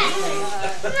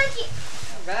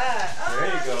 Right. There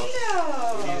you go.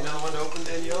 Oh, You need another one to open,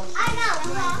 Danielle? I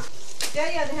know.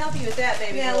 Daddy to help you with that,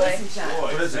 baby Yeah, boy. listen, John.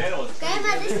 What is it?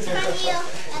 Grandma, this is from you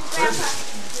and Grandpa.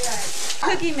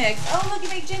 Cookie mix. Oh, look, you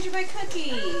make gingerbread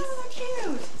cookies. Oh,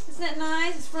 cute. Isn't that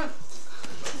nice? It's from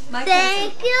my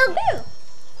Thank you.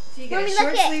 So you got Mommy, a look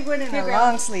Short it. sleeve one and Here, a Grandma.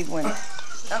 long sleeve one. Mom,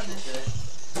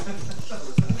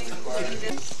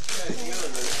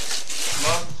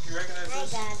 you recognize I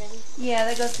this? got him. Yeah,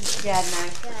 that goes to Dad and I.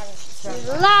 Got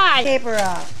it. Lie. Paper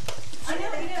off.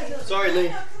 Sorry,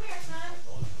 Lee.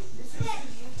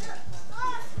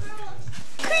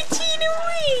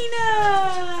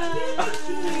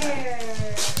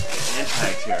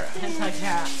 Anti-terror.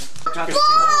 Anti-terror.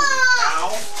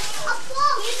 Whoa!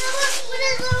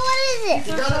 What is it?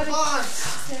 You got a box.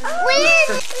 What is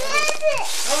it?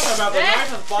 Oh, about the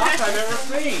nicest box I've ever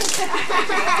seen.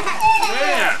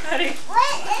 Man. What is it?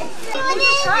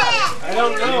 I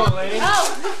don't know, lady. Oh,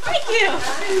 thank you.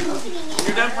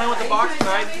 You're done playing with the box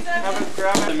tonight. Haven't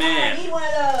grabbed the man. Need one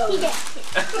of those.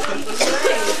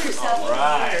 All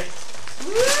right.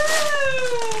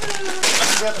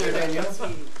 What's up there, Danielle?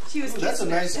 She was That's a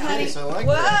nice case. I like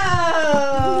Whoa!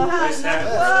 that. Nice hat.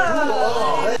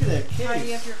 Oh, look at that Tidy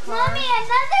case. up your car. Mommy,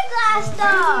 another glass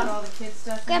dog. All the kids'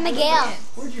 stuff. Grandma Gail.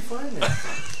 Where'd you find that?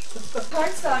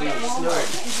 Cardstock at Walmart.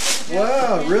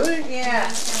 Wow, really? Yeah.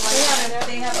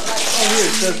 They have it like. Oh, here,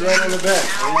 it says right on the back.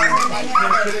 Mama!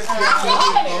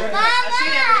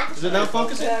 Is it not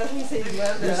focusing? Yes, it is.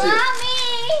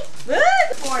 Mommy!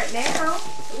 Look for it now.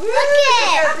 Look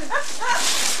it!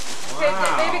 Okay,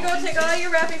 baby, go take all your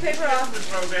wrapping paper off.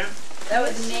 That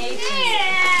was Nate.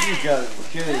 You got it,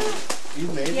 kidding. You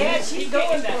made Yeah, it? she's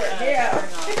going for it. Yeah.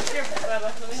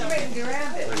 She's ready to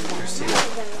grab it.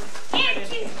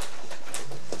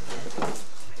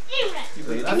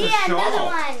 I need another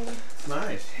one.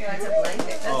 Nice. Yeah, it's a blanket.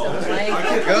 That's Oh, a blanket.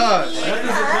 my gosh.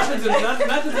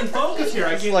 Nothing's in focus here.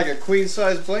 I It's can't. like a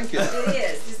queen-size blanket. It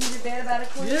is. Isn't it bad about a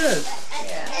queen? Yes.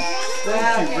 Yeah.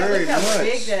 Thank you very Look how much.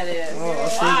 big that is. Oh, I'll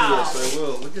send you this. I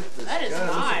will. Look at this. That is God,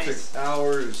 nice. This took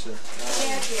hours. Yeah,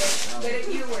 it is.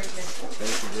 But you're worth it.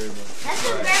 Thank you very much. That's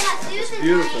from Grandma Susan.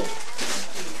 Beautiful.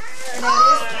 And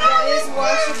that is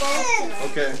washable.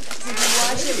 Okay.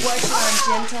 If you wash it on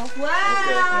gentle.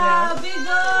 Wow, big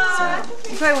boy.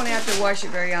 You probably won't have to wash it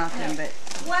very often, but.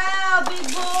 Wow, big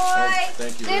boy.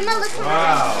 Thank you. Grandma, look what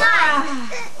Wow.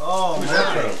 this Oh, who's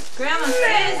that from? Grandma's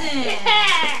present.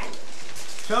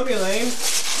 Show me, Elaine.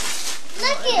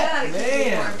 Look it. Man,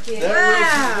 that really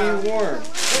keeps me warm.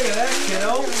 Look at that,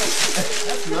 kiddo.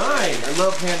 That's nice. I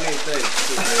love handmade things.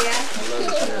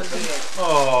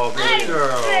 Oh, baby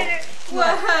girl.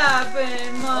 What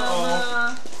happened,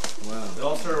 Mama? Wow. It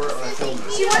all started right when I filmed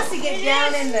it. She wants to get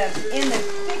down in the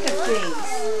thick of things.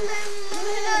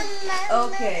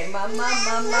 Okay, mama.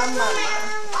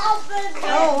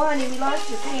 Oh, honey, we lost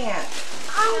your pants.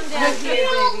 Come down here,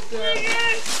 baby girl.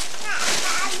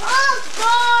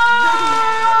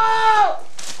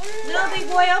 No, big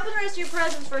boy, open the rest of your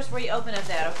presents first before you open up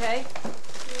that, okay?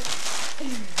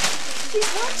 She's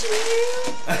watching you.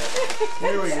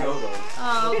 Here we go, though.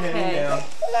 Oh, okay.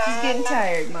 She's getting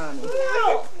tired, mommy.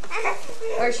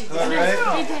 Or she's All right.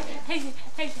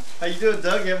 How you doing,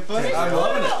 Doug? You having fun? I'm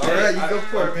loving it. All right, you go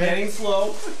for it, man. Panning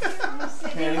slow.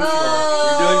 Panning slow.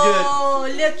 Oh,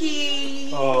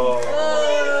 looky. Oh. Look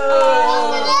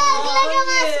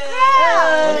at my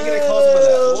Let me get a close up of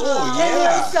that. Oh,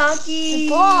 yeah. Saki.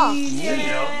 ball.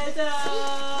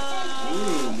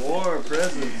 Ooh, more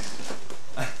presents.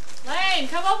 Lane,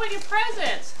 come open your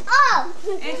presents. Oh!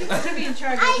 Auntie should be in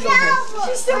charge of I this. know!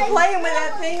 She's still playing with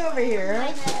that thing over here.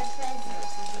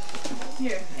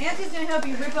 Here, Auntie's going to help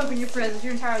you rip open your presents.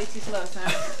 You're entirely too slow, son.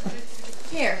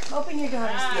 Here, open your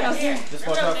daughter's Oh, gift. here. Just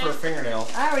watch out for a fingernail.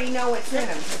 I already know what's in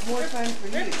them. It's more fun for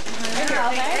you. Here,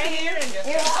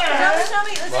 Here, show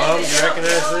me. Let's Mom, see you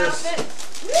recognize this?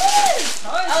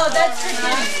 Oh, that's for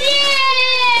Kenny.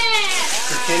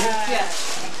 For Kenya? Yeah.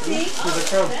 See? Who's it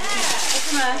from? That's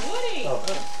for my Woody. Oh.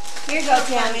 Here you go,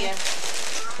 Tammy.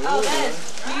 Oh, that is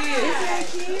cute. Isn't that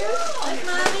cute? Look,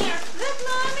 Mommy. Look,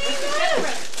 Mommy. Look.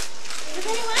 Look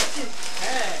how he likes it.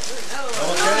 Oh,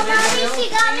 Mommy, she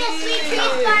got me a sweet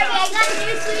treats Barbie. I got a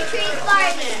new sweet treats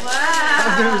Barbie.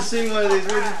 I've never seen one of these.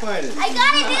 Where'd you find it? I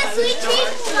got a new sweet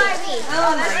treats Barbie.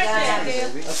 Oh my God.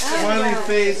 A smiley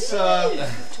face,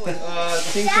 Tinkle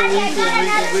Daddy, I got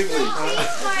another Winkle sweet Wiggly.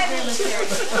 treats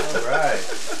Barbie. All right.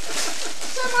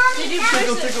 So, Mommy, Did you now-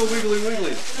 Tinkle Tinkle Wiggly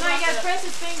Wiggly. No, you got to press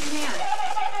his finger hand.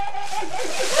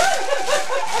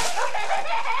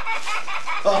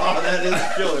 That is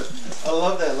killer. I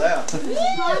love that laugh. Big boy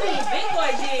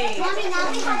G. Mommy,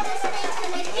 now we have this thing to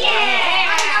make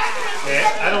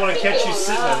Yeah, I don't want to catch you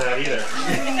sitting on that either.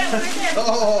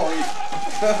 Oh.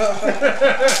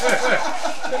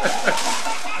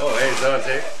 Oh, hey, is that on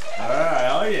tape? Alright,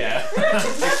 oh yeah.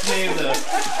 Let's name the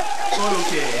photo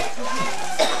kid.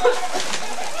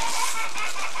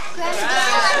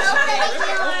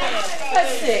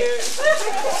 That's sick.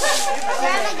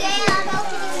 Grandma Gail, I'm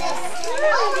opening this.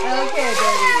 Okay,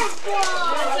 baby.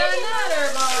 That's another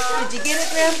ball. Did you get it,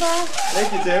 Grandpa? Thank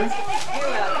you, Tim. You're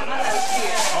welcome. Oh, that was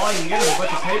cute. All you can get is a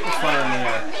bunch of paper flying in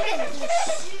there.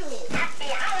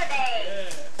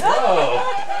 Whoa!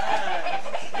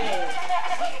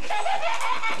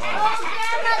 Oh,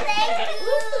 Grandma, thank you.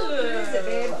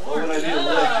 When I do the lift,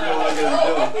 you know what I'm going to do.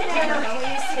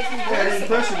 Yeah, I didn't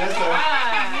push it, that's all.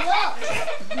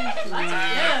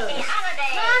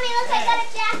 Mommy, look, I got a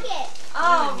jacket.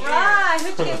 All right.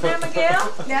 Who'd you get, Grandma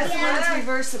Gail? That's the one that's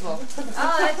reversible.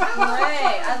 Oh, that's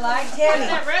great. I like Tammy.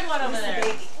 that red one over there.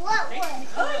 What one?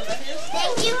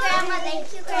 Thank you, Grandma.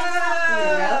 Thank you, Grandma.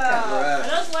 You're welcome. Are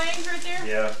those lanes right there?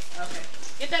 Yeah. Okay.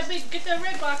 Get that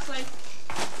red box, Lane.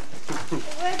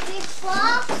 Red big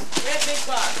box. Red big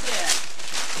box, yeah.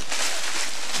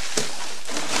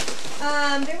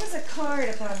 There was a card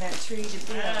up on that tree to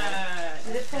be on.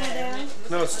 Did it fall down?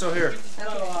 No, it's still here.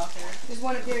 Okay. There's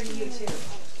one up there to you too.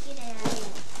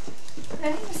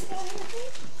 Honey, you sit down here,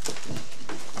 please?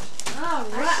 All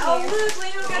right. Oh, look,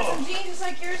 Leo got some jeans just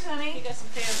like yours, honey. You got some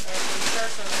pants or some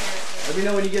shirts over here. Let me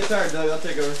know when you get tired, Doug. I'll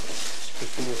take over.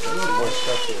 More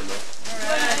stuff in there.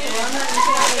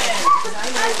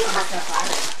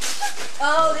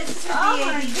 Oh, this is for Oh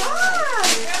my DAD. God!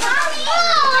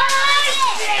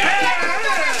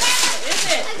 Is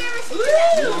it?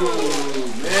 Ooh,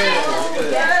 man. Look at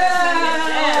that.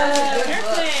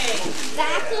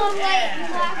 That's one way.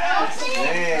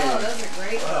 Man. Oh, those are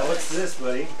great. Wow, what's this,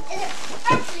 buddy? I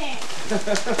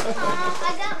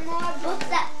got more books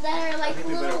that are like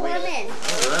little women.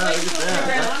 Alright, look at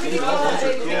that. You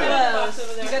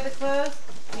got the clothes?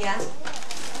 Yeah.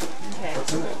 Okay.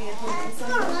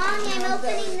 Mommy, I'm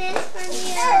opening this for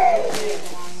you.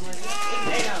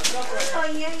 Oh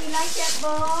yeah, you like that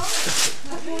ball?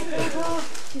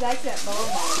 She likes that ball,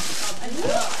 Mom.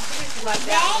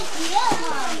 Thank you,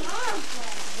 Mommy.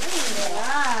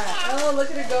 Oh, look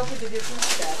at her go for the different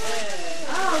stuff.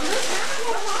 Oh, look,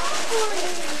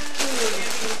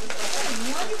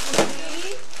 Wonderful,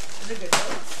 sweetie. Those are good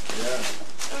books.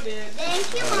 thank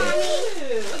you, Mommy.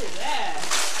 Look at that.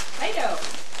 Play-Doh.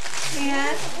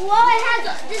 Yeah. Whoa, it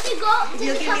has. Does it go? Does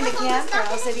You'll it give come me the with all the camera.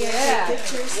 I'll stuff? sit here and Yeah. take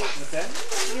pictures.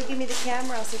 You'll give me the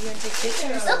camera. I'll sit here and take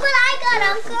pictures. Look what I got,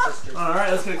 Uncle.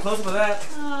 Alright, let's get a close up of that.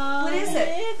 What is it?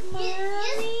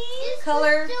 Just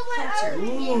Color do what culture.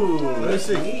 Ooh, let's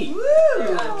see.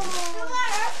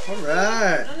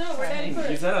 Alright. No, where Daddy put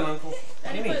it? Use that on Uncle.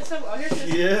 Daddy put it somewhere. Oh, here's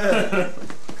this. Yeah.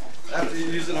 After you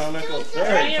use it on Uncle I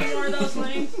Terry. have more of those,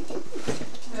 Lane.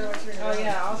 Oh,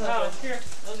 yeah. Also, here.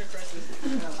 Those are Christmas.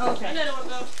 Okay. Another one,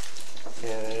 go.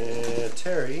 And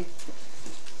Terry,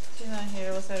 She's not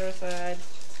here. What's that other side?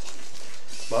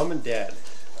 Mom and Dad.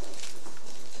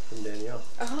 From Danielle.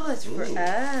 Oh, it's for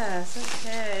us.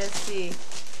 Okay, let's see.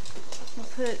 We'll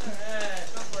put Alright,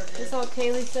 go for it, this all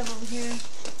Kaylee stuff over here.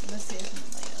 Let's see if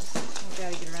somebody else. I've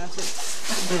got to get around to it.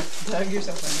 Doug, you're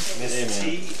so funny. Miss T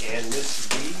and Miss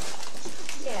B.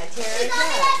 Yeah, She's Terry. on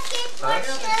that skateboard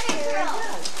shredder girl.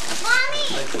 Mommy.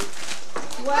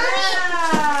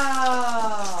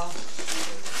 Wow!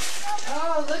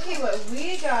 Oh, looky what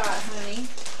we got, honey.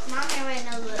 Mommy, I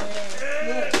know Look.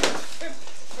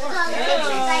 Look all the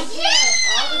pictures I do.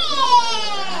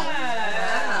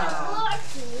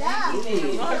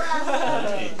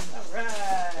 Alright.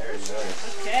 Very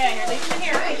nice. Okay, here, leave them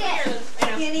here. Right here.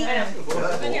 Kenny.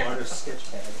 Artist sketch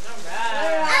pad.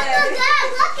 Uncle Dad,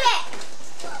 look it.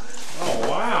 Oh,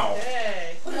 wow.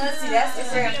 Okay. Let's see, that's the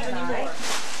grandpa.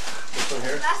 This one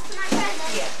here? That's my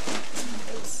present. Yeah.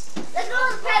 Look at all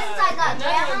the presents I got,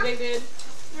 Another Grandma. one, big dude.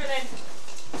 Where are they?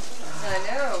 I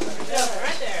know. Oh,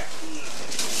 right there.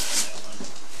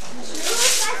 I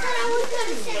said I was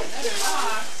going to say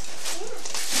Box.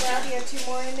 Now, do you have 2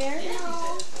 more in there?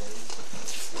 no.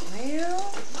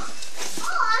 Well,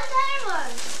 Oh, another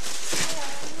one.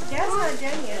 Dad's not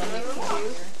done yet.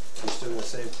 You still gonna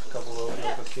save a couple of those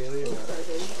up with Kaylee or not? I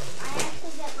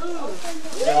accidentally opened the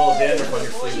Got a little dandruff on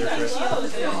your sleeve there, Chris.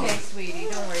 Okay, sweetie,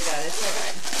 don't worry about it. It's all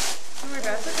right. Don't worry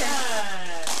about it. It's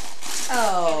okay.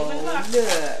 Oh, look.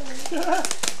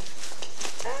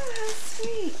 Ah,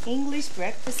 sweet. English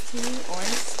breakfast tea,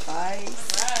 orange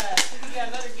spice. Alright, so we got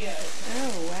another gift.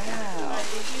 Oh, wow.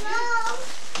 No.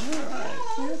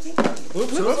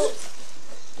 Whoops, whoops.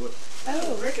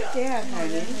 Oh, look at that,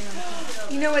 honey.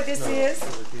 You know what this is?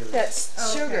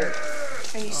 That's sugar.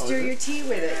 And you stir your tea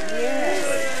with it.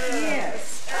 Yes.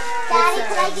 Yes. Daddy,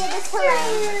 can I give this to him?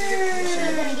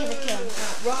 She's gonna give it to him.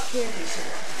 Rock candy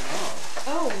sugar.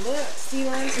 Oh, look. See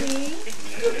what I'm seeing?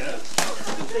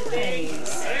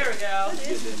 Thanks. There we go.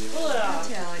 Pull it off.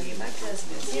 I'm telling you, my cousin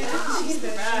is. She's the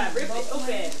Rip it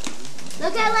open.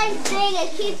 Look at like thing,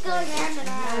 it keeps going round and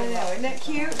I round. know, isn't that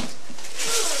cute?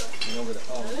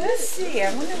 Let's see, I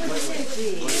wonder what this could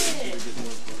be.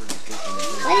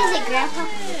 What is it, Grandpa?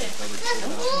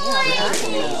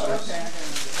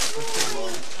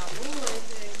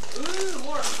 Ooh,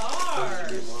 more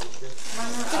hard.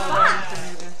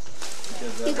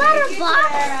 You got a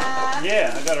box?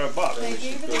 Yeah, I got her a box.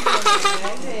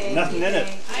 Nothing in it.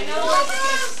 I know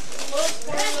it's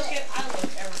look at I look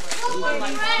everywhere.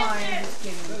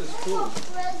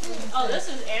 Oh, this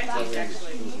is antique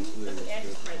actually. This is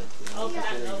antique present. Open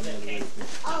that and open it, okay?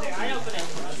 There, I open it.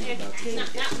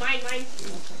 Not mine.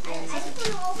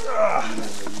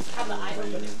 Have the eye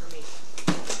open it for me.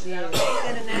 Yeah.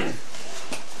 Got a knife?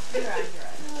 You're right.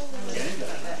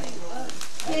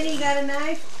 Kenny, got a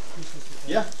knife?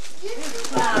 Yeah.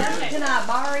 Can I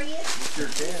borrow it? Sure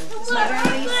can. It's my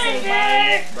grandma used to say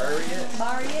Bury it.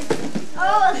 borrow it.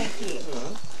 Oh, Thank you.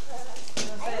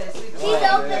 she's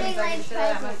opening my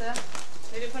present.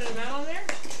 They didn't put an amount on there?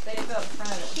 They didn't fill up the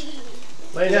front of it.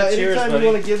 Lady, Yeah, that's yours, anytime buddy.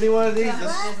 you want to give me one of these,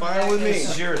 this is fine with me. This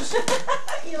is yours.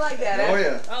 You like that, Oh huh?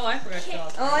 yeah. Oh, I forgot to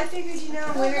call. Oh, I figured,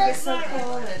 winter gets so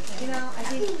cold and, I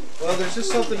think. Well, there's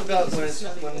just something about when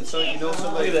so you know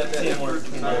somebody Look at that that teamwork.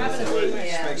 effort and time into it, it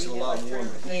just makes it a lot warmer.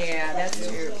 Yeah, that's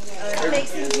true. It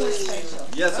makes things more special.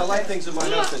 Yes, I like things in my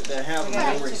house that have a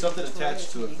memory, something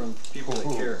attached to it from people that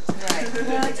care. Right.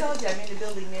 Well, I told you, I'm into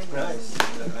building memories.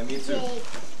 I mean too.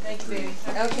 Thank you, baby.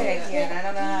 Okay, Ken, I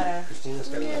don't know how to. Christina's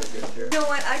got another good chair. You know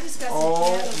what? I just got some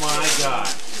Oh candles. my God.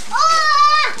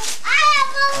 Oh, I have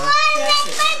a one like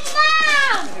my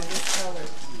mom. They're this color.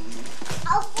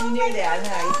 I'll You knew that,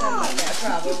 huh? You thought about that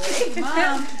probably.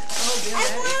 Mom. Oh, good. I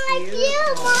That want is like you,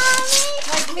 beautiful. Mommy.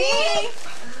 Like me?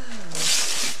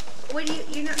 What do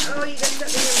you know? Oh, you got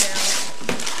something in your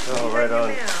mouth. Oh, right on.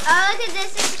 Oh, look at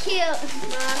this, is cute.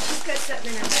 Mom, she's got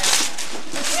something in her mouth.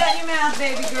 What's got in your mouth,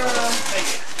 baby girl?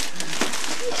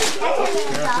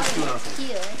 That's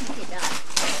cute. I think it does.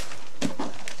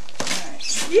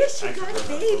 Yes, you got a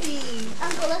baby.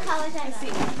 Uncle, look how much I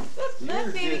see.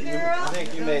 Look, baby girl. I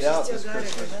think you made out this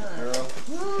Christmas, girl.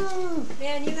 Woo.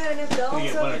 Man, you got enough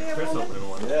dolls over there,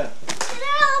 woman? Yeah. Can I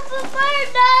open my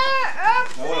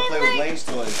daughter? I want to play with Lane's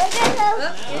toys. Oh,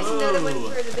 here's another one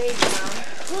for the baby, Mom.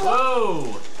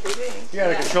 Whoa! You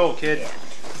got a control, kid.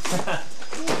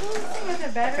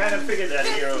 Kind of figured that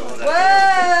hero. Whoa!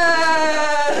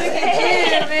 Look at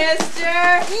you, mister.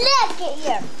 Look at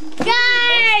you.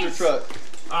 Guys! Monster truck.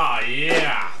 Oh,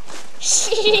 yeah.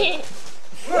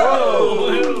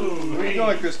 Whoa! Where you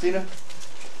going, Christina?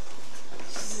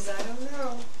 She says, I don't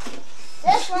know.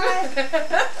 This one.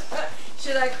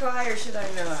 Should I cry or should I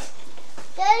not?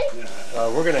 Daddy?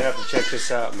 We're going to have to check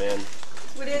this out, man.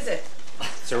 What is it?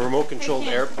 It's a remote-controlled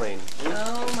airplane.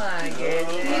 Oh my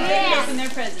goodness. Yeah. Open their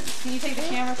presents. Can you take the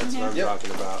camera from That's what him? I'm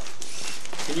talking about.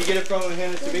 Can you get it from him and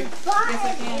hand it to me? Yes,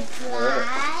 I can.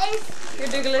 Butterflies. Here,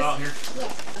 Douglas. Oh, here.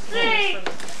 Three.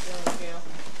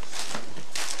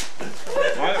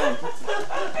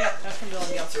 That's from Bill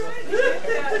and Gail.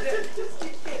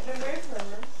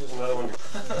 Here's another one.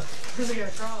 Who's it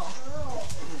gonna crawl?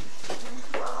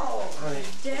 Honey.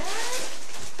 Dad?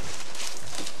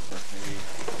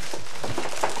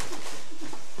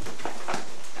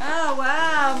 Oh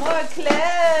wow, more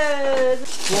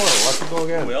clothes. Florida, watch it go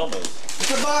again. We almost.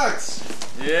 It's a box!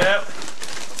 Yep.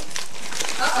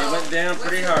 It went down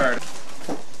pretty hard.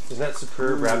 Isn't that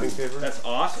superb wrapping paper? That's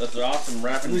awesome. That's an awesome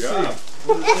wrapping Let me job.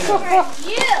 see. It's for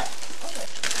you.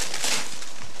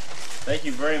 Thank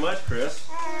you very much, Chris.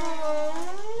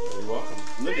 You're welcome.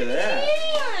 Look at that.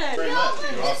 Very much.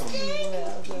 You're awesome.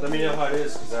 Let me know how it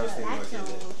is, because I was thinking about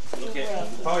getting it. Look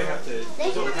at. Probably have to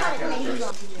They go should to have half had it made.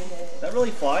 Does that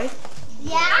really fly?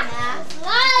 Yeah.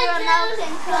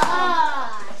 American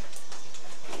flag.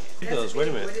 Read those. Wait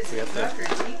a minute. We have to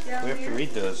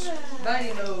read those.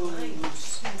 Bunny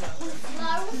nose.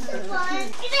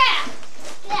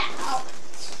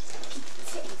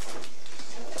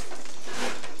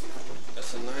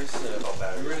 That's a nice.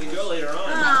 We're ready to go later on.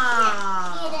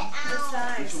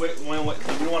 Ah. We should wait. We don't want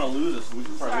to lose this. We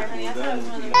can probably wait till we're done.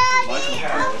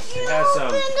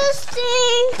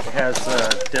 It has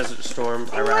Desert Storm,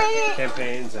 Iraq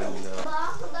campaigns, and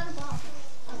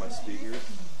My speakers.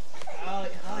 Oh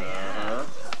yeah.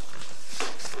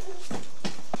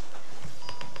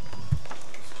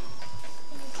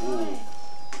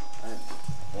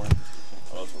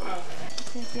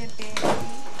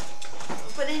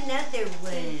 another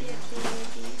one.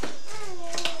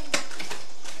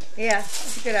 Yeah,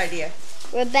 that's a good idea.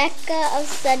 Rebecca of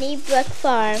Sunnybrook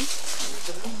Farm.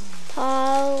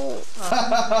 Paul.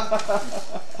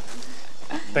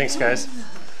 Thanks, guys.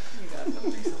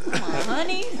 Come on,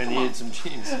 honey. I needed some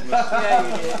jeans. Yeah,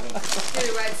 you did. You're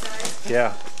the right size.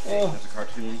 Yeah. Oh.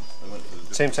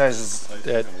 Same size as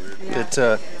that. It's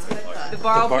The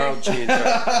borrowed jeans.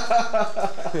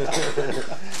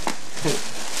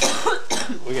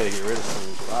 We gotta get rid of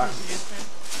some boxes.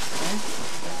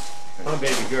 Come on,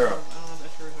 baby girl.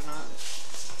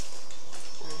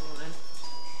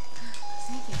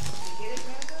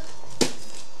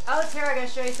 Oh, Tara, I gotta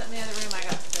show you something in the other room. I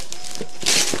got stuff.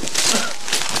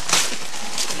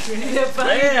 Isn't that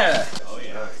funny? Yeah. Oh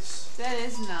yeah. Nice. That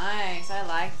is nice. I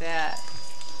like that.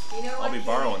 You know what? I'll be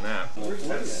borrowing that.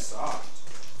 That's soft.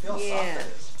 Yeah.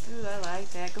 Ooh, I like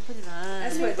that. Go put it on.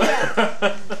 That's what.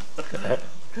 Yeah.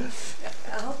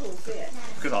 I hope it'll fit.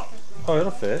 Good off. Oh,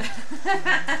 it'll fit. Put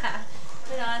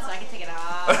it on so I can take it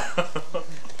off.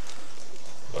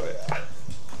 Oh yeah.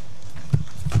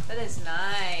 That is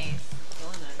nice.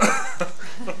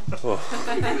 Oh.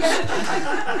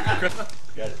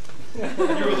 Got it. You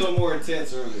were a little more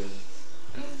intense earlier.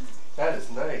 That is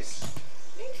nice.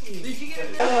 Did you get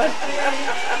it?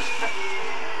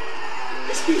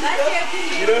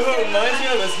 You know who it reminds me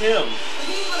of is him.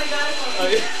 He's what I got it for. Oh,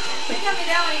 yeah. They tell me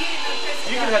that one. He didn't know Chris.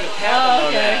 You can have the patent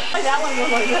on that. That one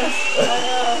goes like this.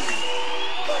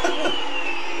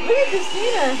 Look at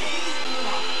Christina.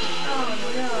 Oh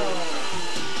no.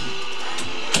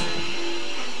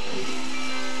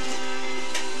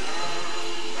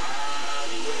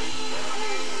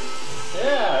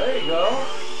 Yeah, there you go.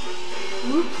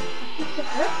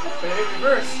 Baby,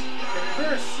 reverse.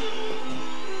 Reverse.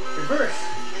 Reverse.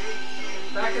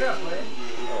 Back it up, Lane.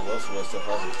 Oh, most of us still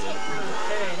has it.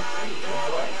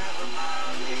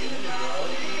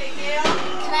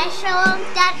 Can I show him,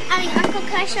 Dad? Uncle,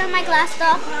 can I show him my glass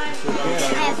doll? I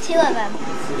have 2 of them.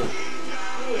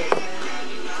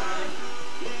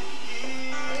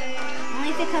 Only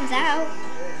if it comes out.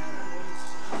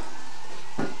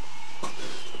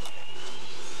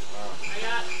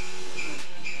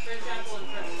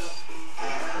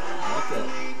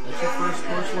 That's your first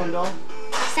porcelain doll?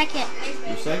 Second.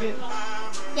 Your second?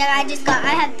 Yeah,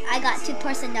 I got 2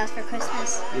 porcelain dolls for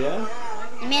Christmas. Yeah?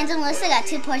 Amanda and Melissa got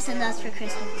 2 porcelain dolls for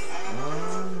Christmas.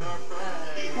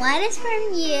 One is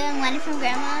from you and one is from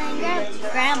Grandma and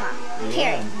Grandma.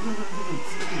 Period.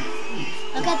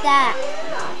 Look at that.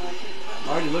 I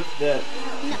already looked at that.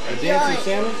 No, A dancing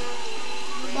Santa?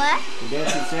 What? A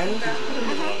dancing Santa?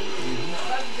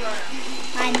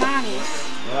 My mommy's.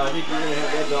 Yeah, I think you're going to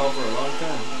have that doll for a long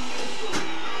time.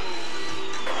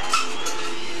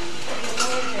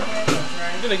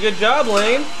 You did a good job,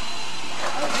 Lane.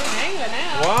 Oh, you're hanging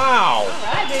now. Wow.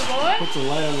 All right, big boy. Put some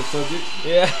light on the subject.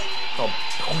 Yeah. Oh,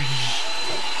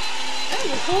 That was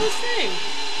the coolest thing.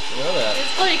 I know that.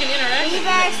 It's cool you can interact with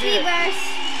Reverse, it. reverse.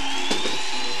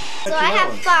 So I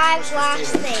have 5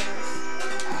 glass things.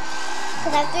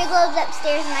 Because I have 3 globes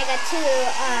upstairs and I got 2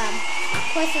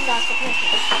 porcelain dolls for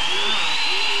Christmas.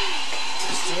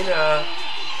 Christina.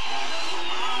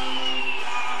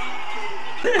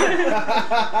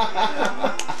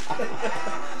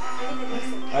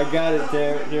 I got it,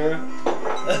 Tara.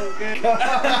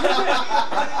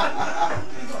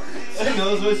 She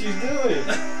knows what she's doing.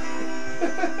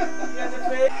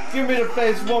 Give me the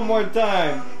face one more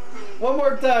time. One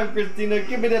more time, Christina.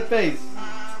 Give me that face.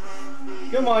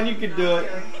 Come on, you can do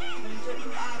it.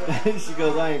 She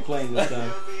goes, I ain't playing this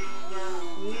time.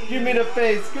 Give me the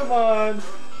face. Come on.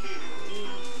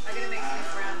 I'm gonna make some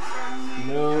brown.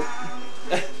 Nope.